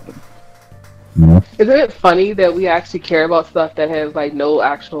to platinum. You know? Isn't it funny that we actually care about stuff that has like no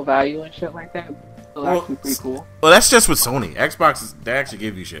actual value and shit like that? So actually pretty cool. Well, that's just with Sony. Xbox, they actually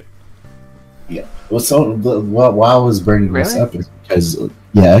give you shit. Yeah. Well, so why I was bringing this up is because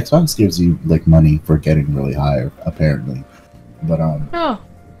Xbox gives you like money for getting really high, apparently. But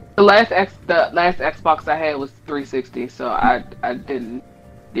the last Xbox I had was 360, so I didn't.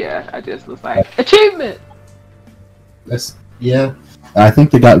 Yeah, I just was like achievement. I think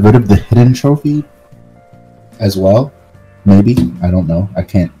they got rid of the hidden trophy as well. Maybe, I don't know. I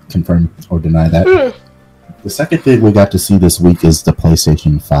can't confirm or deny that. The second thing we got to see this week is the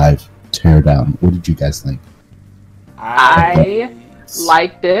PlayStation 5 teardown. What did you guys think? I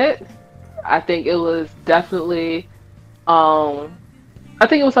liked it. I think it was definitely. I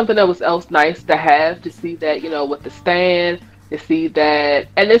think it was something that was nice to have, to see that, with the stand, to see that,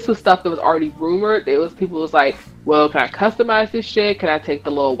 and this was stuff that was already rumored. There was people who was like, well, can I customize this shit? Can I take the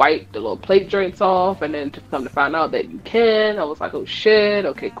little plate joints off? And then to come to find out that you can, I was like, oh shit,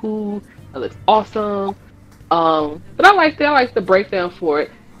 okay, cool, that looks awesome. But I liked it. I liked the breakdown for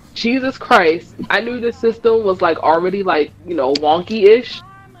it. Jesus Christ, I knew this system was like already like, wonky-ish.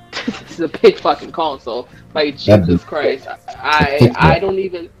 This is a big fucking console. Like, Jesus Christ, I don't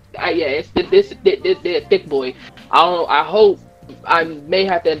even. It's this thick boy. I don't know. I hope I may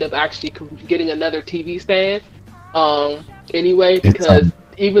have to end up actually getting another TV stand. Anyway, because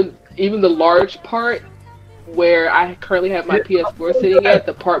even the large part where I currently have my PS4 sitting at,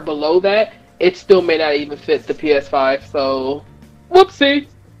 the part below that, it still may not even fit the PS5. So, whoopsie.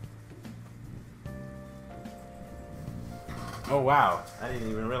 Oh wow, I didn't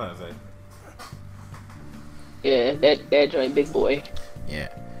even realize that. Yeah, that joint big boy. Yeah.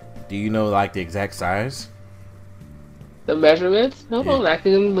 Do you know like the exact size? The measurements? Hold on, I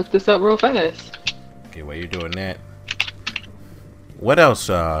can look this up real fast. Okay, while you're doing that, what else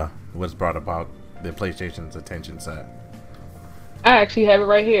was brought about the PlayStation's attention set? I actually have it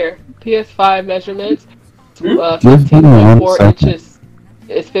right here. PS5 measurements. 15.4 inches.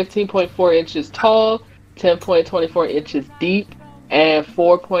 It's 15.4 inches tall, 10.24 inches deep, and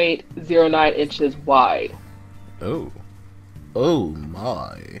 4.09 inches wide. Oh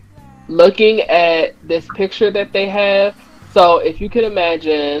my. Looking at this picture that they have, so if you can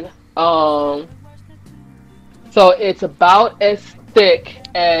imagine, so it's about as thick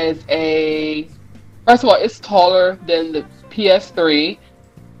as first of all, it's taller than the PS3.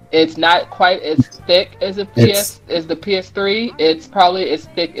 It's not quite as thick as the PS3. It's probably as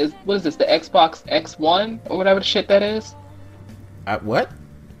thick as, what is this, the Xbox X1 or whatever the shit that is? What?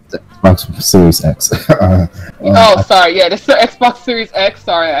 The Xbox Series X. Sorry, yeah, this is the Xbox Series X.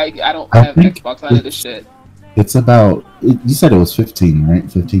 Sorry, I don't have Xbox on this shit. It's about, you said it was 15, right?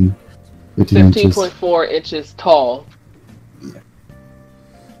 15.4 inches tall. Yeah.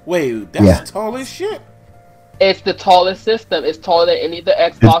 Wait, that's tall as shit? It's the tallest system. It's taller than any of the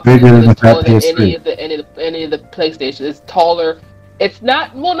Xboxes. It's bigger than taller than PS3. any of the PlayStation. It's taller. It's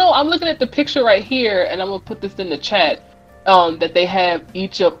not. Well, no. I'm looking at the picture right here, and I'm gonna put this in the chat. That they have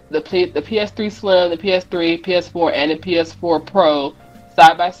each of the PS3 Slim, the PS3, PS4, and the PS4 Pro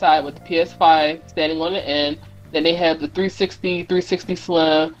side by side with the PS5 standing on the end. Then they have the 360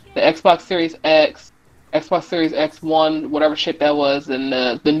 Slim, the Xbox Series X, Xbox Series X1, whatever shit that was, and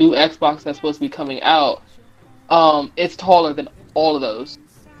the new Xbox that's supposed to be coming out. It's taller than all of those.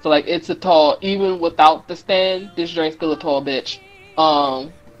 So like, it's a tall, even without the stand, this joint's still a tall bitch.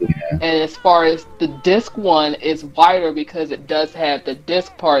 And as far as the disc one, it's wider because it does have the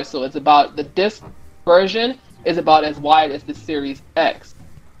disc part. So it's about, the disc version is about as wide as the Series X.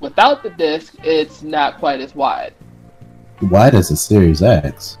 Without the disc, it's not quite as wide. Wide as the Series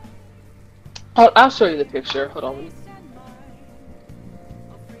X? I'll show you the picture. Hold on.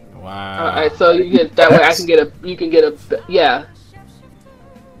 Wow. All right, so you get that way. I can get a. You can get a. Yeah.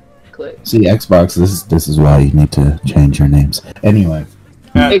 Click. See, Xbox. This is why you need to change your names. Anyway.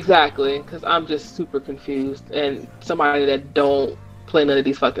 Exactly, because I'm just super confused, and somebody that don't play none of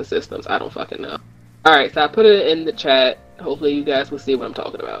these fucking systems, I don't fucking know. All right, so I put it in the chat. Hopefully, you guys will see what I'm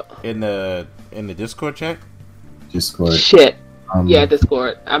talking about. In the Discord chat. Discord. Shit. Yeah,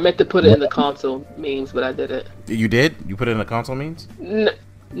 Discord. I meant to put it in the console memes, but I didn't. You did? You put it in the console memes?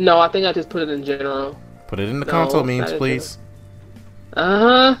 No, I think I just put it in general. Put it in the console memes, please.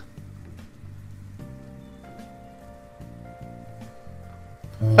 Uh-huh.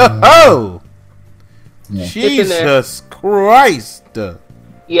 Oh! Yeah. Jesus Christ!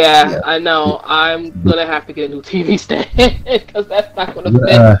 Yeah, I know. I'm gonna have to get a new TV stand because that's not gonna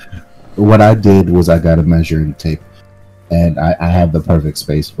fit. What I did was I got a measuring tape, and I have the perfect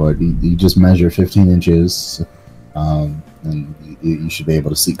space for it. You just measure 15 inches, and you should be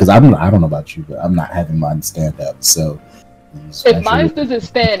able to see. Because I don't know about you, but I'm not having mine stand up. So if mine doesn't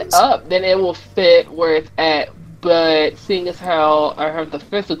stand up, then it will fit where it's at. But seeing as how I have the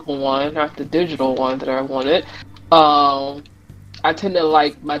physical one, not the digital one that I wanted, I tend to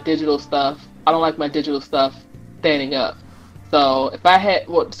like my digital stuff. I don't like my digital stuff standing up. So if I had,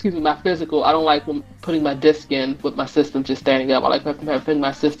 my physical, I don't like putting my disc in with my system just standing up. I like having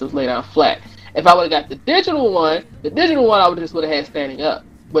my systems laid down flat. If I would have got the digital one I would have had standing up.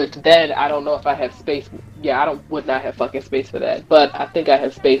 But then I don't know if I have space. Yeah, would not have fucking space for that. But I think I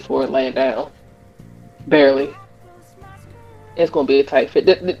have space for it laying down. Barely. It's gonna be a tight fit.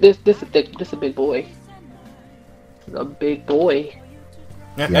 This a big boy. This is a big boy.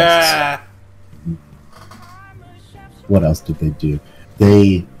 Yes. What else did they do?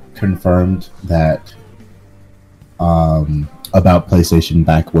 They confirmed that about PlayStation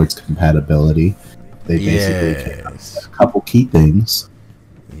backwards compatibility. They basically came up with a couple key things.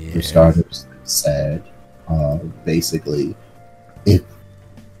 For starters, said basically, if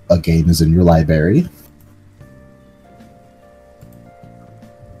a game is in your library.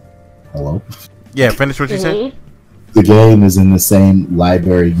 Hello? Yeah, finish what you said. The game is in the same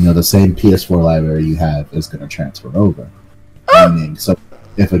library, the same PS4 library you have is going to transfer over. Meaning, so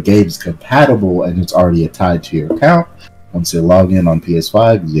if a game is compatible and it's already tied to your account, once you log in on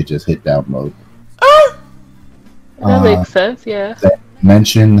PS5, you just hit download. That makes sense, yeah. They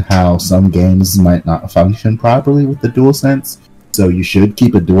mention how some games might not function properly with the DualSense, so you should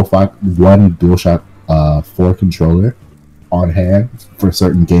keep one DualShock 4 controller on hand for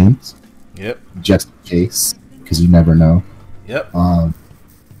certain games. Yep. Just in case, because you never know. Yep.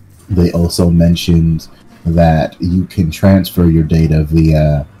 They also mentioned that you can transfer your data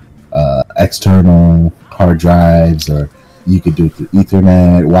via external hard drives, or you could do it through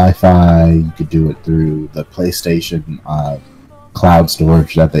Ethernet, Wi-Fi. You could do it through the PlayStation cloud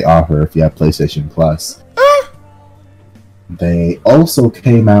storage that they offer if you have PlayStation Plus. They also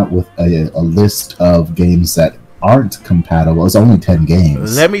came out with a list of games that aren't compatible. It's only 10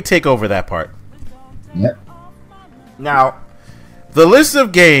 games. Let me take over that part. Yep. Now, the list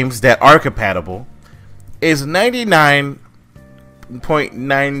of games that are compatible is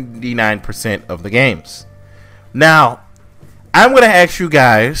 99.99% of the games. Now, I'm going to ask you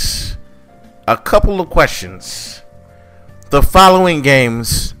guys a couple of questions. The following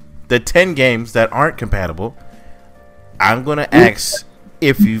games, the 10 games that aren't compatible, I'm going to ask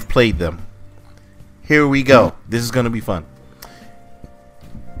if you've played them. Here we go. This is going to be fun.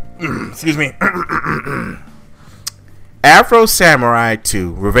 Excuse me. Afro Samurai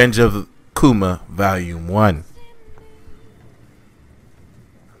 2, Revenge of Kuma, Volume 1.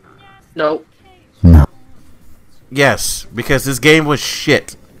 Nope. No. Yes, because this game was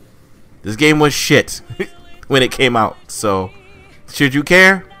shit. This game was shit when it came out. So, should you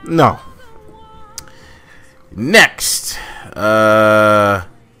care? No. Next.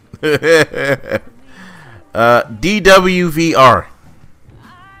 DWVR.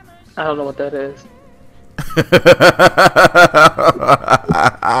 I don't know what that is.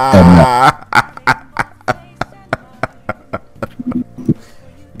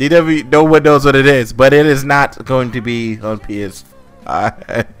 DW, no one knows what it is, but it is not going to be on PS.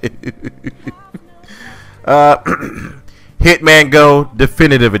 Hitman Go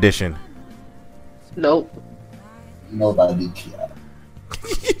Definitive Edition. Nope. Nobody cares.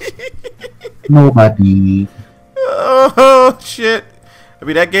 Nobody. Oh shit! I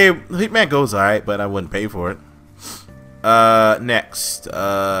mean, that game Hitman Go's alright, but I wouldn't pay for it. Next,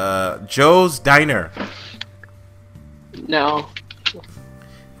 Joe's Diner. No.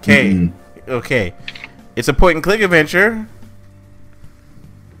 Okay, okay. It's a point and click adventure.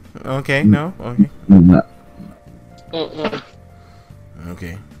 Okay, no, okay. No.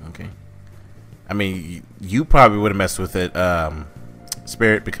 Okay. I mean, you probably would have messed with it,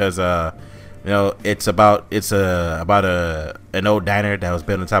 Spirit, because it's about an old diner that was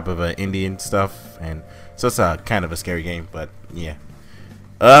built on top of Indian stuff, and so it's a kind of a scary game. But yeah,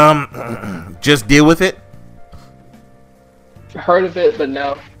 just deal with it. Heard of it, but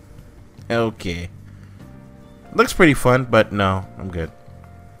no. Okay, looks pretty fun, but no, I'm good.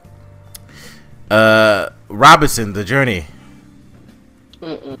 Robinson, The Journey.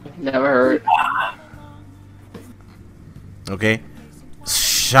 Never heard. Okay.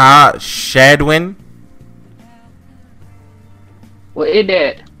 Shadwin. What is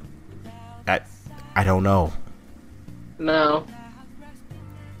that? I don't know. No.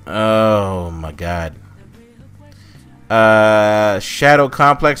 Oh my god. Shadow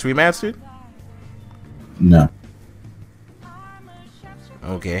Complex Remastered? No.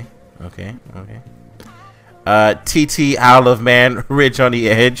 Okay. TT Isle of Man Ridge on the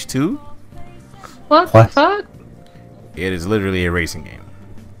Edge 2? What the fuck? It is literally a racing game.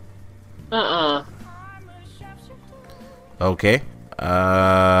 Okay.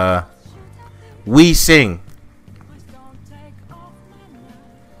 We Sing.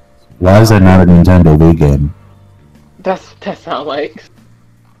 Why is that not a Nintendo Wii game? That sounds like.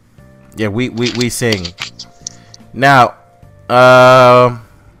 Yeah, we Sing. Now, out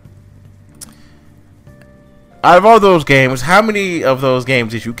of all those games, how many of those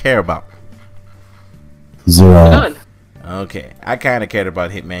games did you care about? 0. None. Okay, I kind of cared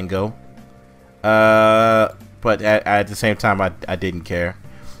about Hitman Go, but at the same time, I didn't care.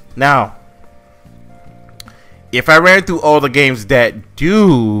 Now, if I ran through all the games that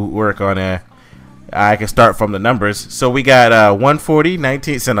do work on it, I can start from the numbers. So we got 140,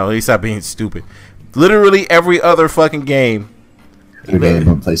 19. So no, at least I'm being stupid. Literally every other fucking game. Game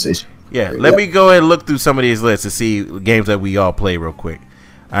on PlayStation. Yeah, let me go ahead and look through some of these lists to see games that we all play real quick.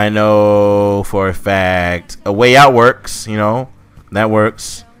 I know for a fact A Way Out works, that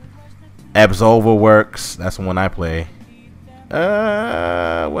works. Absolver works, that's the one I play.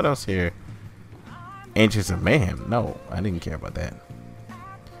 What else here? Ancients of Mayhem, no, I didn't care about that.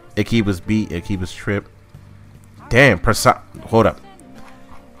 Akiba's Beat, Akiba's Trip. Damn, hold up.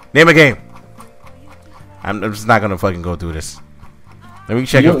 Name a game. I'm just not gonna fucking go through this. Let me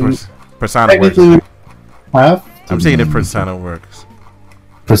check if Persona works. I'm saying if Persona works.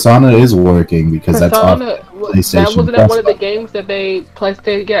 Persona is working because that's off PlayStation. That wasn't that one of the games that they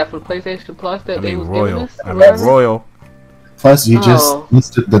PlayStation for PlayStation Plus that they was Royal. giving us? Royal. Plus, you just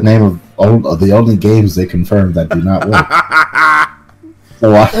listed the name of all the only games they confirmed that do not work.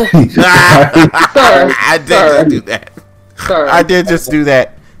 So I did do that. Sir. I did just do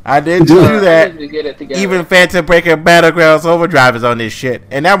that. I did do that. Even Phantom Breaker Battlegrounds Overdrive is on this shit,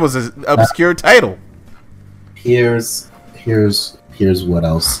 and that was an obscure title. Here's what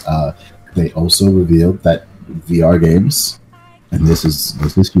else. They also revealed that VR games, and this is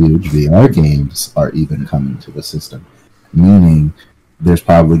huge. VR games are even coming to the system, meaning there's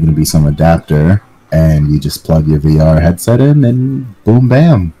probably going to be some adapter, and you just plug your VR headset in, and boom,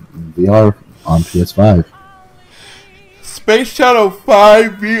 bam, VR on PS5. Space Channel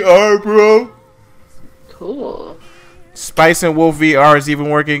 5 VR, bro. Cool. Spice and Wolf VR is even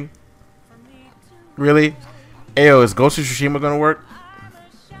working. Really? Ayo, is Ghost of Tsushima gonna work?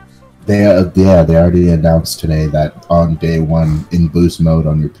 They already announced today that on day one in boost mode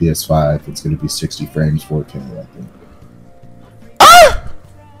on your PS5, it's going to be 60 frames 4K. I think. Ah!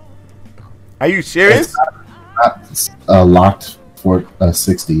 Are you serious? It's not locked for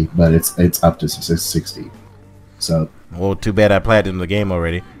 60, but it's up to 60. So. Well, too bad I platinum the game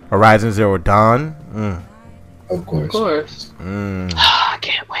already. Horizon Zero Dawn. Of course. Of course. I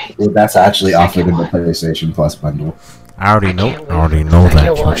can't wait. Well, that's actually offered in the PlayStation Plus bundle. I already know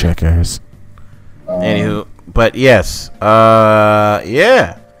that, you checkers. Anywho, but yes.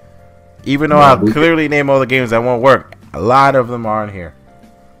 Yeah. Even though I'll clearly name all the games that won't work, a lot of them are on here.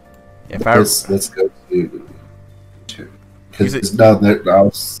 Let's go to...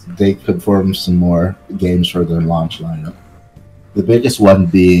 Because they confirmed some more games for their launch lineup. The biggest one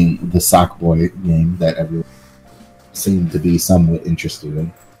being the Sackboy game that everyone seemed to be somewhat interested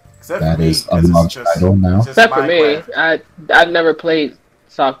in. That is a launch title now. Except for me, I've never played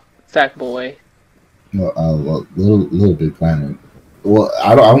Sackboy. Well, Little Big Planet. Well,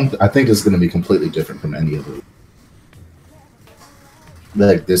 I think it's going to be completely different from any of them.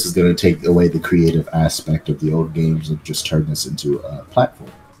 Like, this is going to take away the creative aspect of the old games and just turn this into a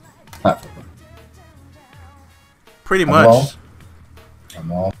platform. Pretty much.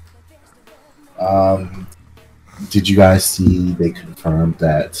 I'm all. did you guys see they confirmed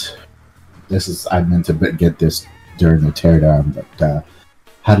that this is? I meant to get this during the teardown, but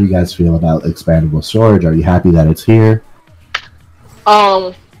how do you guys feel about expandable storage? Are you happy that it's here?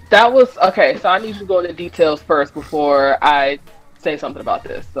 That was okay. So I need to go into details first before I say something about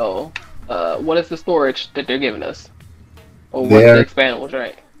this. So, what is the storage that they're giving us, or what's the expandable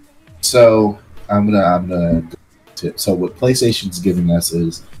drink? So I'm gonna. So what PlayStation's giving us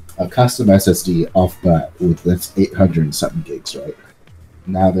is a custom SSD off bat with that's 800 and something gigs, right?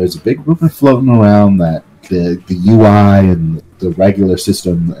 Now there's a big rumor floating around that the UI and the regular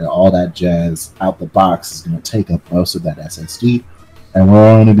system and all that jazz out the box is going to take up most of that SSD, and we're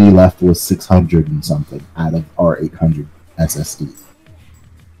only be left with 600 and something out of our 800 SSD.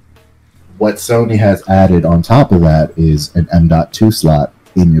 What Sony has added on top of that is an M.2 slot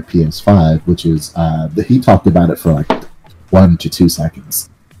in your PS5, which is he talked about it for like 1 to 2 seconds.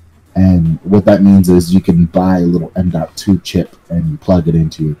 And what that means is you can buy a little M.2 chip and plug it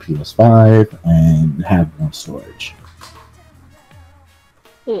into your PS5 and have more storage.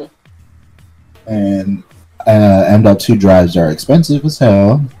 And M.2 drives are expensive as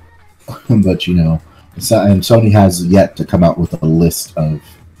hell, but you know, and Sony has yet to come out with a list of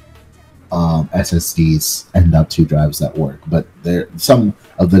SSDs M.2 drives that work. But some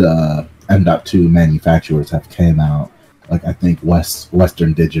of the M.2 manufacturers have came out. Like I think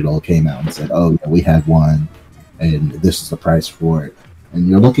Western Digital came out and said, "Oh, yeah, we have one, and this is the price for it." And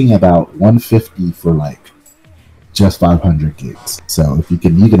you're looking about $150 for like just 500 gigs. So if you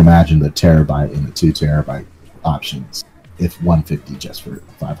can imagine the terabyte and the 2 terabyte options, if $150 just for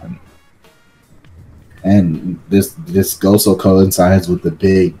 500. And this also coincides with the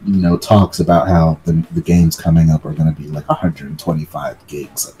big talks about how the games coming up are going to be like 125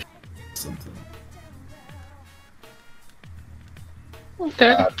 gigs of something.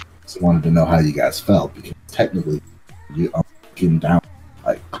 Okay. I just wanted to know how you guys felt, because technically you are getting down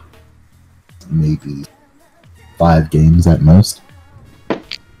like maybe 5 games at most.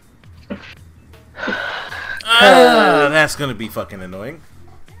 That's gonna be fucking annoying.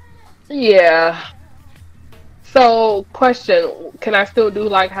 Yeah. So, question: can I still do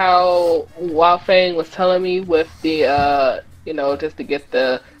like how Wildfang was telling me with the just to get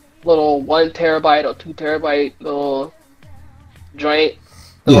the little 1 terabyte or 2 terabyte little joint,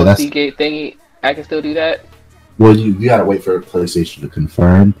 that's Seagate thingy? I can still do that. Well, you gotta wait for PlayStation to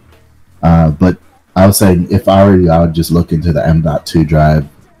confirm. But I would say if I were you, I would just look into the M.2 drive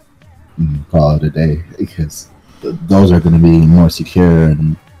and call it a day, because those are going to be more secure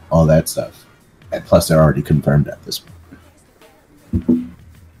and all that stuff. And plus, they're already confirmed at this point.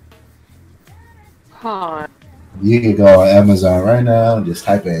 Huh. You can go on Amazon right now and just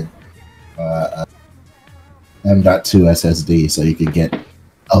type in M.2 SSD so you can get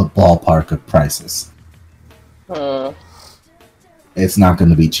a ballpark of prices. It's not going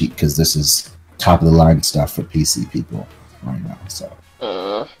to be cheap because this is top of the line stuff for PC people right now. So.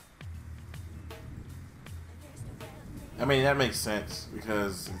 I mean, that makes sense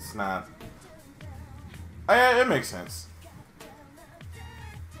because it's not. It makes sense.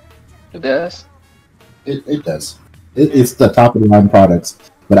 It does. It does. It's the top of the line products.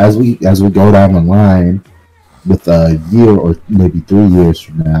 But as we go down the line, with a year or maybe 3 years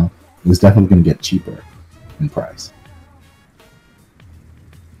from now, it's definitely going to get cheaper in price.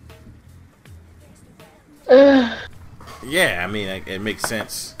 Yeah, I mean, it makes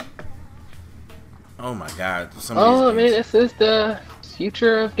sense. Oh my god. I mean, this is the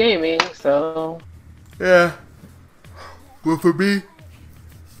future of gaming, so. Yeah. Well, for me,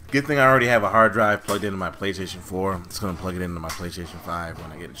 good thing I already have a hard drive plugged into my PlayStation 4. I'm just going to plug it into my PlayStation 5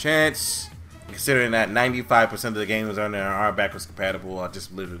 when I get a chance. Considering that 95% of the games on there are backwards compatible, I'll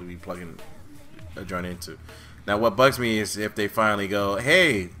just literally be plugging a joint into. Now, what bugs me is if they finally go,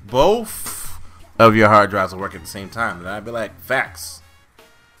 hey, both of your hard drives will work at the same time. And I'd be like, facts.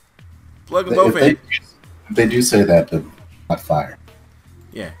 Plug them both in. They do say that, but not fire.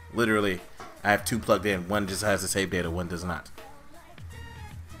 Yeah, literally. I have 2 plugged in. One just has the save data, one does not.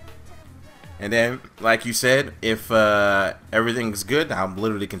 And then, like you said, if everything's good, I'm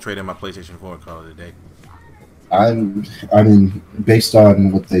literally can trade in my PlayStation 4 and call it a day. I mean, based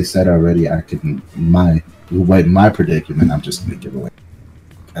on what they said already, I can my predicament. I'm just gonna give away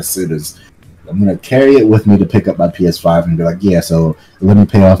as soon as I'm gonna carry it with me to pick up my PS5 and be like, yeah. So let me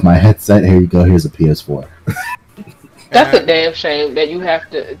pay off my headset. Here you go. Here's a PS4. That's a damn shame that you have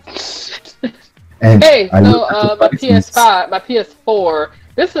to. And hey, so my PS5, my PS4.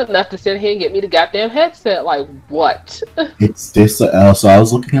 This is enough to sit here and get me the goddamn headset. Like what? It's this. So I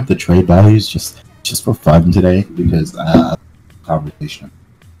was looking at the trade values just for fun today because conversation.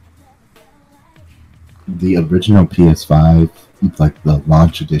 the original PS5, like the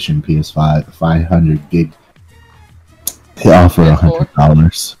launch edition PS5, the 500 gig, they offer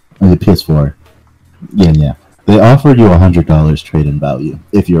 $100. The PS4. Yeah. They offer you $100 trade-in value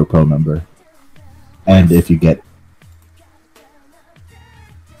if you're a pro member, and if you get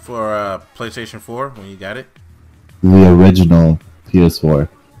for PlayStation 4 when you got it, the original PS4.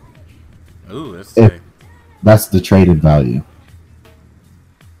 Ooh, that's sick. That's the trade-in value.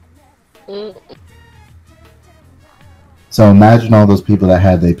 So imagine all those people that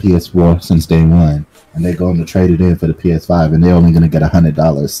had their PS4 since day one, and they're going to trade it in for the PS5, and they're only going to get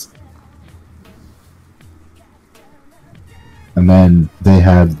 $100. And then they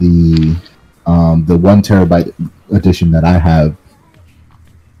have the 1 terabyte edition that I have,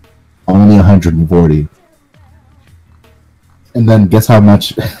 only 140. And then guess how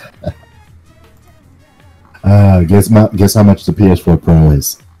much? Guess how much the PS4 Pro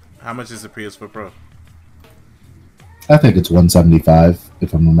is? How much is the PS4 Pro? I think it's 175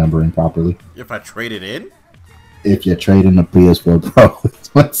 if I'm remembering properly. If I trade it in? If you trade in a PS4 Pro,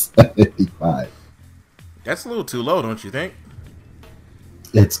 it's 175. That's a little too low, don't you think?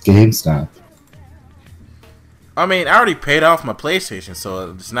 It's GameStop. I mean, I already paid off my PlayStation,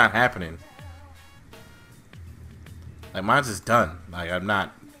 so it's not happening. Like, mine's just done. Like, I'm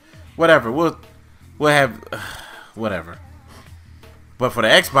not... Whatever. We'll have... whatever. But for the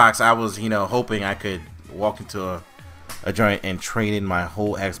Xbox, I was, hoping I could walk into a joint and trade in my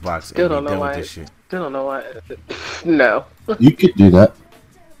whole Xbox Still and be don't know done why. with this shit. Still don't know why. No. You could do that.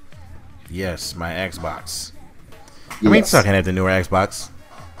 Yes, my Xbox. Yes. I mean, sucking at the newer Xbox.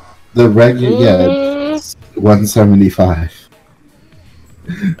 The regular, it's 175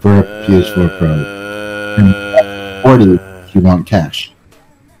 for a PS4 Pro. And 40 if you want cash.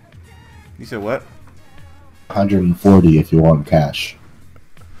 You said what? 140 if you want cash.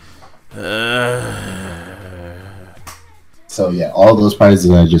 So yeah, all those prices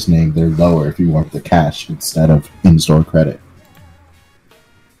I just named, they're lower if you want the cash instead of in-store credit.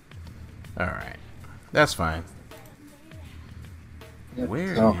 Alright. That's fine.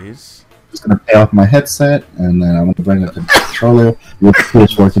 Where is... I'm just going to pay off my headset, and then I'm going to bring a controller. Your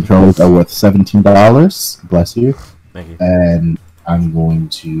PS4 controllers are worth $17. Bless you. Thank you. And I'm going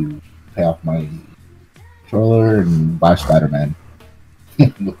to pay off my controller and buy Spider-Man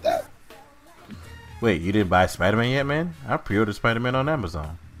with that. Wait, you didn't buy Spider-Man yet, man? I pre-ordered Spider-Man on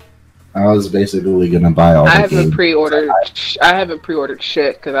Amazon. I was basically going to buy all the games. I haven't pre-ordered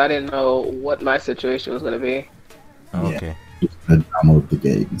shit because I didn't know what my situation was going to be. Oh, okay. Just to download the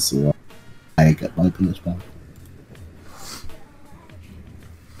game, so I got my PS5.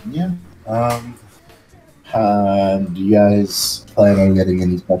 Yeah. Do you guys plan on getting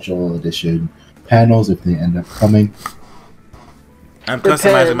any special edition panels if they end up coming? I'm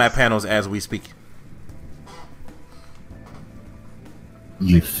customizing my panels as we speak.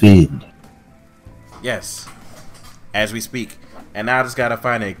 You feed. Yes, as we speak. And now I just gotta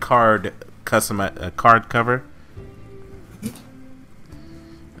find a card cover.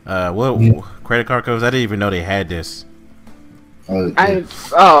 Credit card covers? I didn't even know they had this.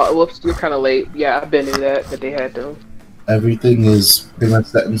 Whoops, you're kind of late. Yeah, I've been to that they had them. Everything is pretty much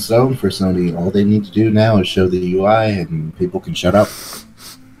set in stone for Sony. All they need to do now is show the UI and people can shut up.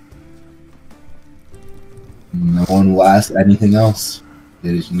 No one will ask anything else.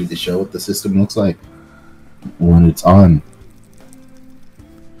 They just need to show what the system looks like when it's on.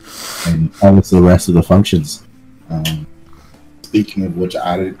 And tell us the rest of the functions. Speaking of which,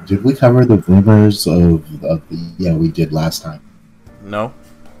 did we cover the rumors of the... Yeah, we did last time. No.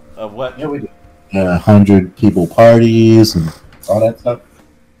 Of what? Yeah, we did. 100 people parties and all that stuff.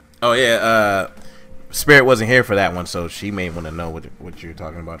 Oh, yeah. Spirit wasn't here for that one, so she may want to know what you're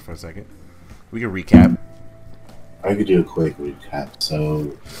talking about for a second. We can recap. I could do a quick recap.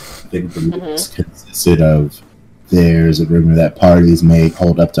 So, I think the rumors consisted of... There's a rumor that parties may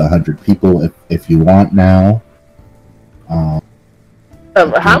hold up to 100 people if you want now.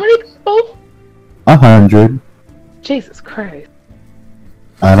 How many people? 100. Jesus Christ.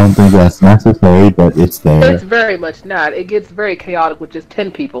 I don't think that's necessary, but it's there. It's very much not. It gets very chaotic with just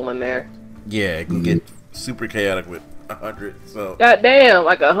 10 people in there. Yeah, it can get super chaotic with 100. So. God damn,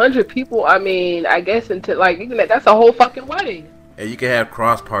 like 100 people. I mean, I guess until that's a whole fucking wedding. And you can have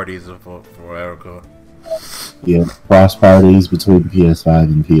cross parties for Erica. Yeah, cross parties between PS5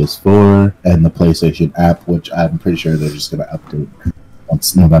 and PS4, and the PlayStation app, which I'm pretty sure they're just going to update.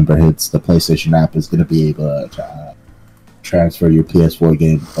 Once November hits, the PlayStation app is going to be able to transfer your PS4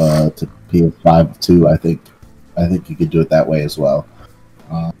 game to PS5 too. I think you could do it that way as well.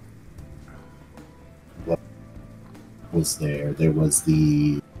 What was there? There was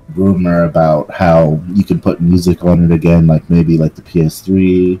the rumor about how you can put music on it again, like maybe like the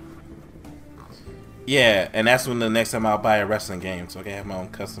PS3. Yeah, and that's when the next time I'll buy a wrestling game, so I can have my own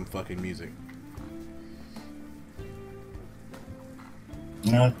custom fucking music.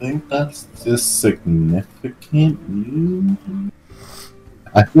 I think that's just significant.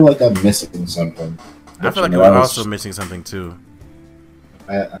 I feel like I'm missing something. I feel like we're also missing something too.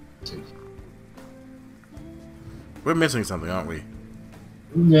 We're missing something, aren't we?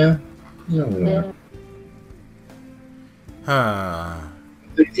 Yeah. Yeah, we are. Huh.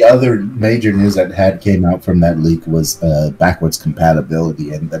 The other major news that had came out from that leak was backwards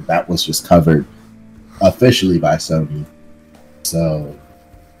compatibility, and that was just covered officially by Sony. So,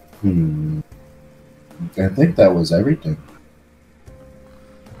 I think that was everything.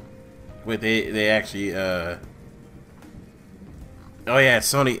 Wait, they actually oh yeah,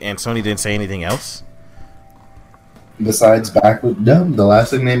 Sony didn't say anything else? Besides the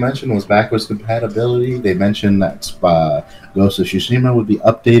last thing they mentioned was backwards compatibility. They mentioned that Ghost of Tsushima would be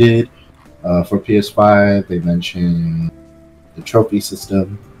updated for PS5. They mentioned the trophy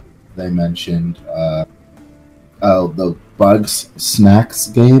system. They mentioned the Bugs Snacks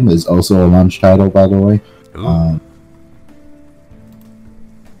game is also a launch title, by the way.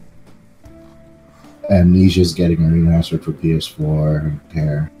 Amnesia's getting a remaster for PS4.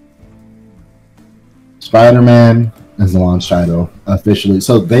 Here. Spider-Man is the launch title officially.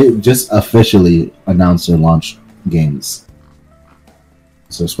 So they just officially announced their launch games.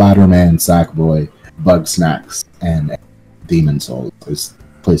 So Spider-Man, Sackboy, Bug Snacks, and Demon Souls is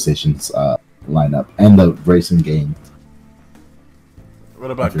PlayStation's lineup, and the racing game.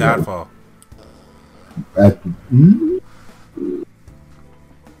 What about Godfall? I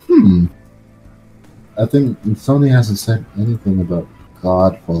think Sony hasn't said anything about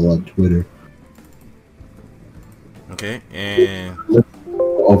Godfall on Twitter. Okay, and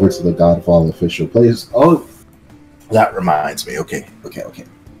over to the Godfall official place. Oh, that reminds me. Okay.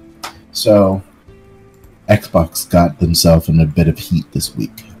 So, Xbox got themselves in a bit of heat this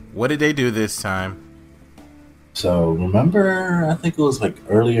week. What did they do this time? So, remember, I think it was like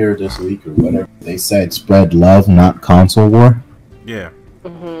earlier this week or whatever, they said spread love, not console war? Yeah.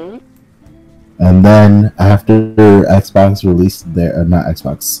 Mm-hmm. And then after Xbox released their, not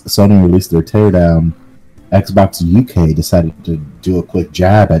Xbox, Sony released their teardown, Xbox UK decided to do a quick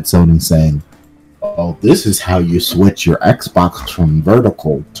jab at Sony saying, oh, this is how you switch your Xbox from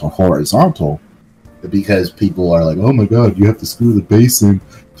vertical to horizontal. Because people are like, oh my god, you have to screw the base in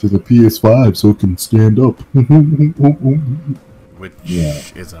to the PS5 so it can stand up. Which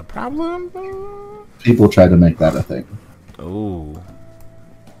is a problem. People try to make that a thing. Oh.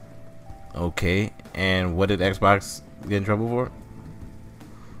 Okay. And what did Xbox get in trouble for?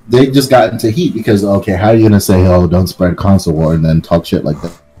 They just got into heat because, okay, how are you going to say, oh, don't spread console war and then talk shit like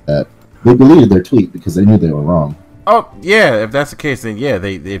that? They deleted their tweet because they knew they were wrong. Oh, yeah, if that's the case, then yeah,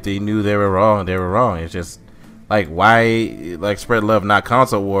 if they knew they were wrong, they were wrong. It's just, like, why, like, spread love, not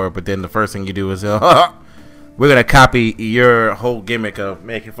console war, but then the first thing you do is, we're going to copy your whole gimmick of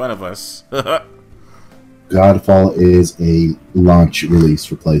making fun of us. Godfall is a launch release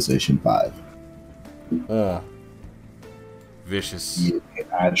for PlayStation 5. Vicious. You can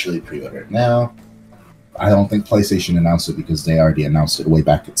actually pre-order it now. I don't think PlayStation announced it because they already announced it way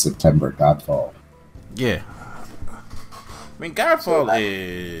back in September, Godfall. Yeah. I mean, Godfall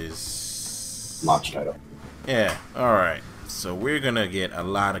is... launch title. Yeah, alright. So we're going to get a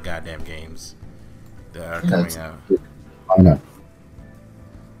lot of goddamn games that are coming out. I know.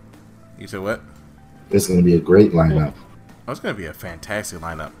 You said what? It's going to be a great lineup. Oh, it's going to be a fantastic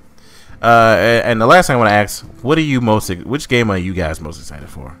lineup. And the last thing I want to ask, which game are you guys most excited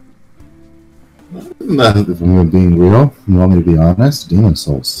for? If I'm being real, you want me to be honest, Demon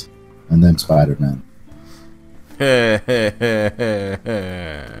Souls. And then Spider-Man.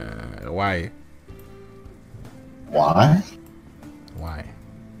 Why? Why? Why?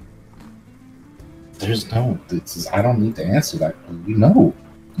 There's no... I don't need to answer that. You know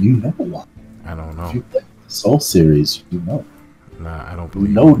why. I don't know. If you play the Soul series, you know. Nah, I don't believe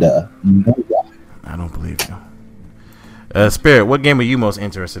you know why. I don't believe you. Spirit, what game are you most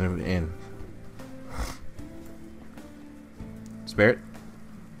interested in? Spirit?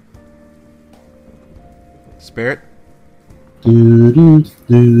 Spirit? Do do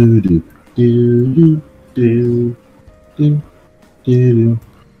do do do do do do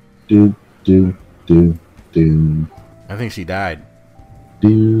do do do do. I think she died.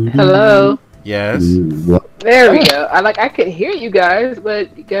 Hello. Yes. There we go. I could hear you guys,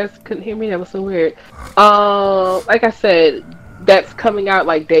 but you guys couldn't hear me. That was so weird. Like I said, that's coming out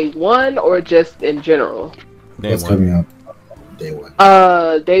like day one or just in general? That's coming out day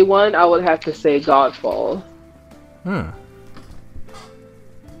one? Day one, I would have to say Godfall. Yeah,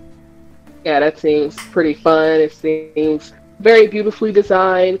 that seems pretty fun. It seems very beautifully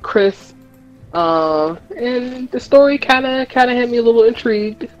designed, crisp, and the story kind of had me a little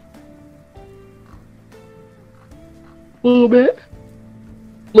intrigued. A little bit.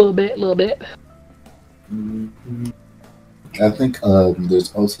 I think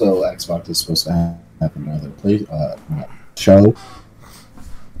there's also Xbox is supposed to have another show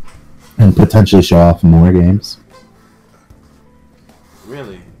and potentially show off more games.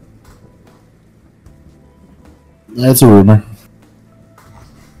 Really? That's a rumor.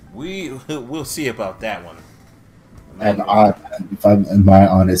 We'll see about that one. And if I'm in my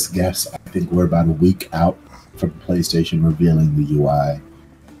honest guess, I think we're about a week out from PlayStation revealing the UI.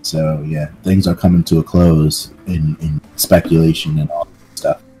 So yeah, things are coming to a close in speculation and all that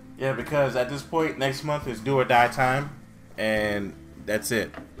stuff. Yeah, because at this point, next month is do or die time, and that's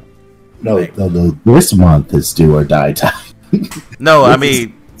it. No, this month is do or die time. No, I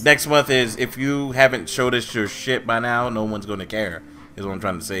mean next month is if you haven't showed us your shit by now, no one's gonna care. Is what I'm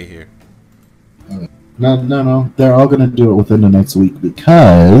trying to say here. No. They're all gonna do it within the next week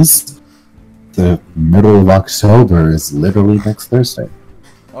because the middle of October is literally next Thursday.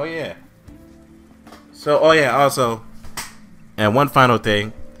 Oh yeah. So also, and one final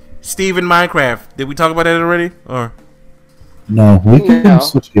thing, Steve in Minecraft. Did we talk about that already? Or no, we can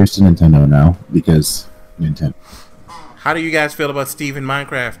switch gears to Nintendo now because Nintendo. How do you guys feel about Steve in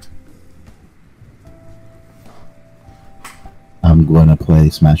Minecraft? I'm going to play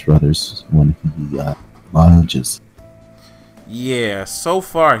Smash Brothers when he launches. Yeah, so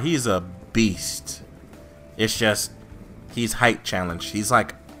far he's a beast. It's just he's height challenged. He's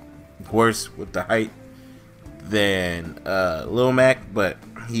like worse with the height than Lil Mac, but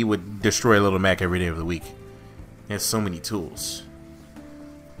he would destroy Lil Mac every day of the week. He has so many tools.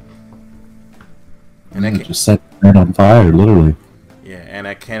 And I just set it on fire, literally. Yeah, and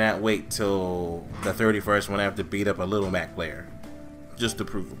I cannot wait till the 31st when I have to beat up a Lil Mac player. Just to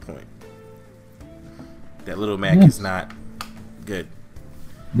prove a point. That Lil Mac is not good.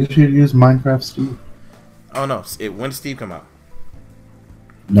 You should use Minecraft Steve. Oh no, when does Steve come out?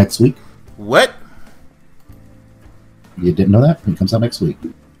 Next week. What? You didn't know that? He comes out next week.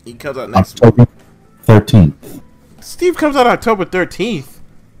 He comes out next October 13th. Steve comes out October 13th.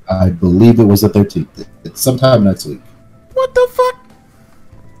 I believe it was the 13th. It's sometime next week. What the fuck?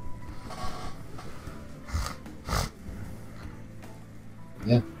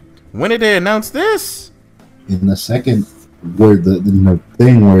 Yeah. When did they announce this? In the second, where the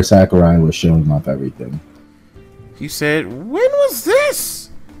thing where Sakurai was showing off everything. He said, when was this?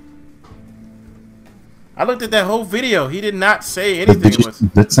 I looked at that whole video. He did not say anything.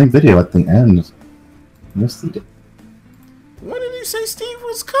 That same video at the end. Yes, he did. When did he say Steve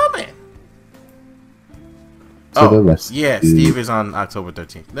was coming? Yeah, Steve is on October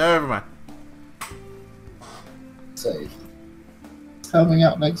 13th. No, never mind. Say, it's coming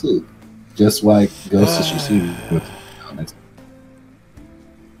out next week. Just like Ghost of Tsushima with next week.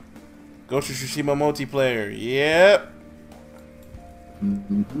 Ghost of Tsushima multiplayer. Yep.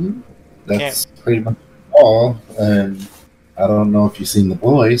 Mm-hmm. That's pretty much all. And I don't know if you've seen The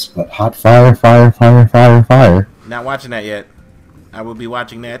Boys, but hot fire. Not watching that yet. I will be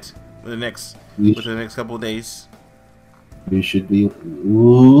watching that within the next couple of days. You should be.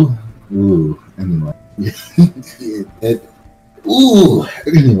 Ooh. Anyway.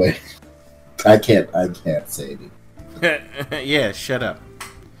 Anyway. I can't say anything. Yeah, shut up.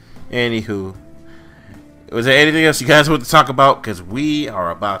 Anywho, was there anything else you guys want to talk about? Because we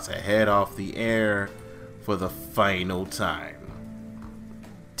are about to head off the air for the final time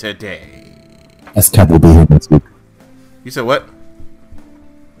today. SCAP will be here next week. You said what?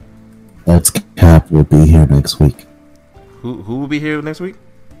 SCAP will be here next week. Who will be here next week?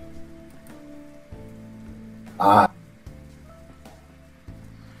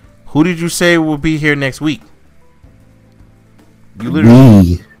 Who did you say will be here next week? You literally.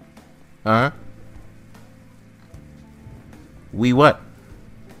 Me. Huh? We what?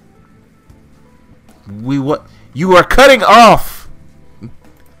 We what? You are cutting off.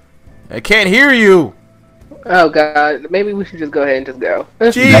 I can't hear you. Oh God! Maybe we should just go ahead and just go.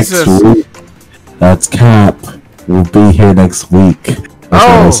 Jesus. Next week, that's Cap. We'll be here next week. That's what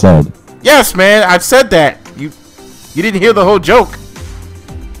I said. Yes, man. I've said that. You didn't hear the whole joke.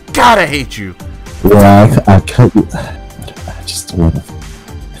 God, I hate you. Yeah, I cut you. I just want to.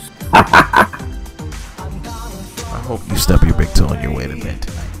 I hope you stub your big toe on your way to bed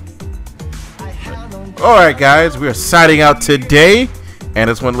tonight. Alright, guys. We are signing out today. And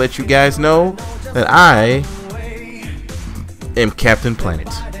I just want to let you guys know that I am Captain Planet.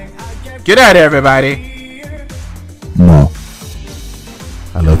 Good night, everybody. No.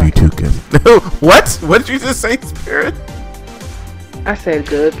 I love you too, Kevin. What? What did you just say, Spirit? I said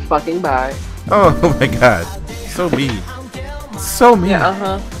good fucking bye. Oh my god. So mean. So mean.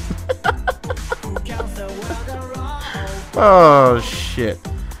 Yeah, Oh shit.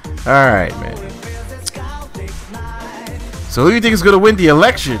 Alright, man. So who do you think is gonna win the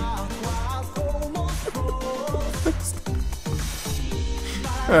election?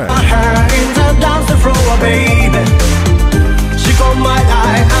 Alright.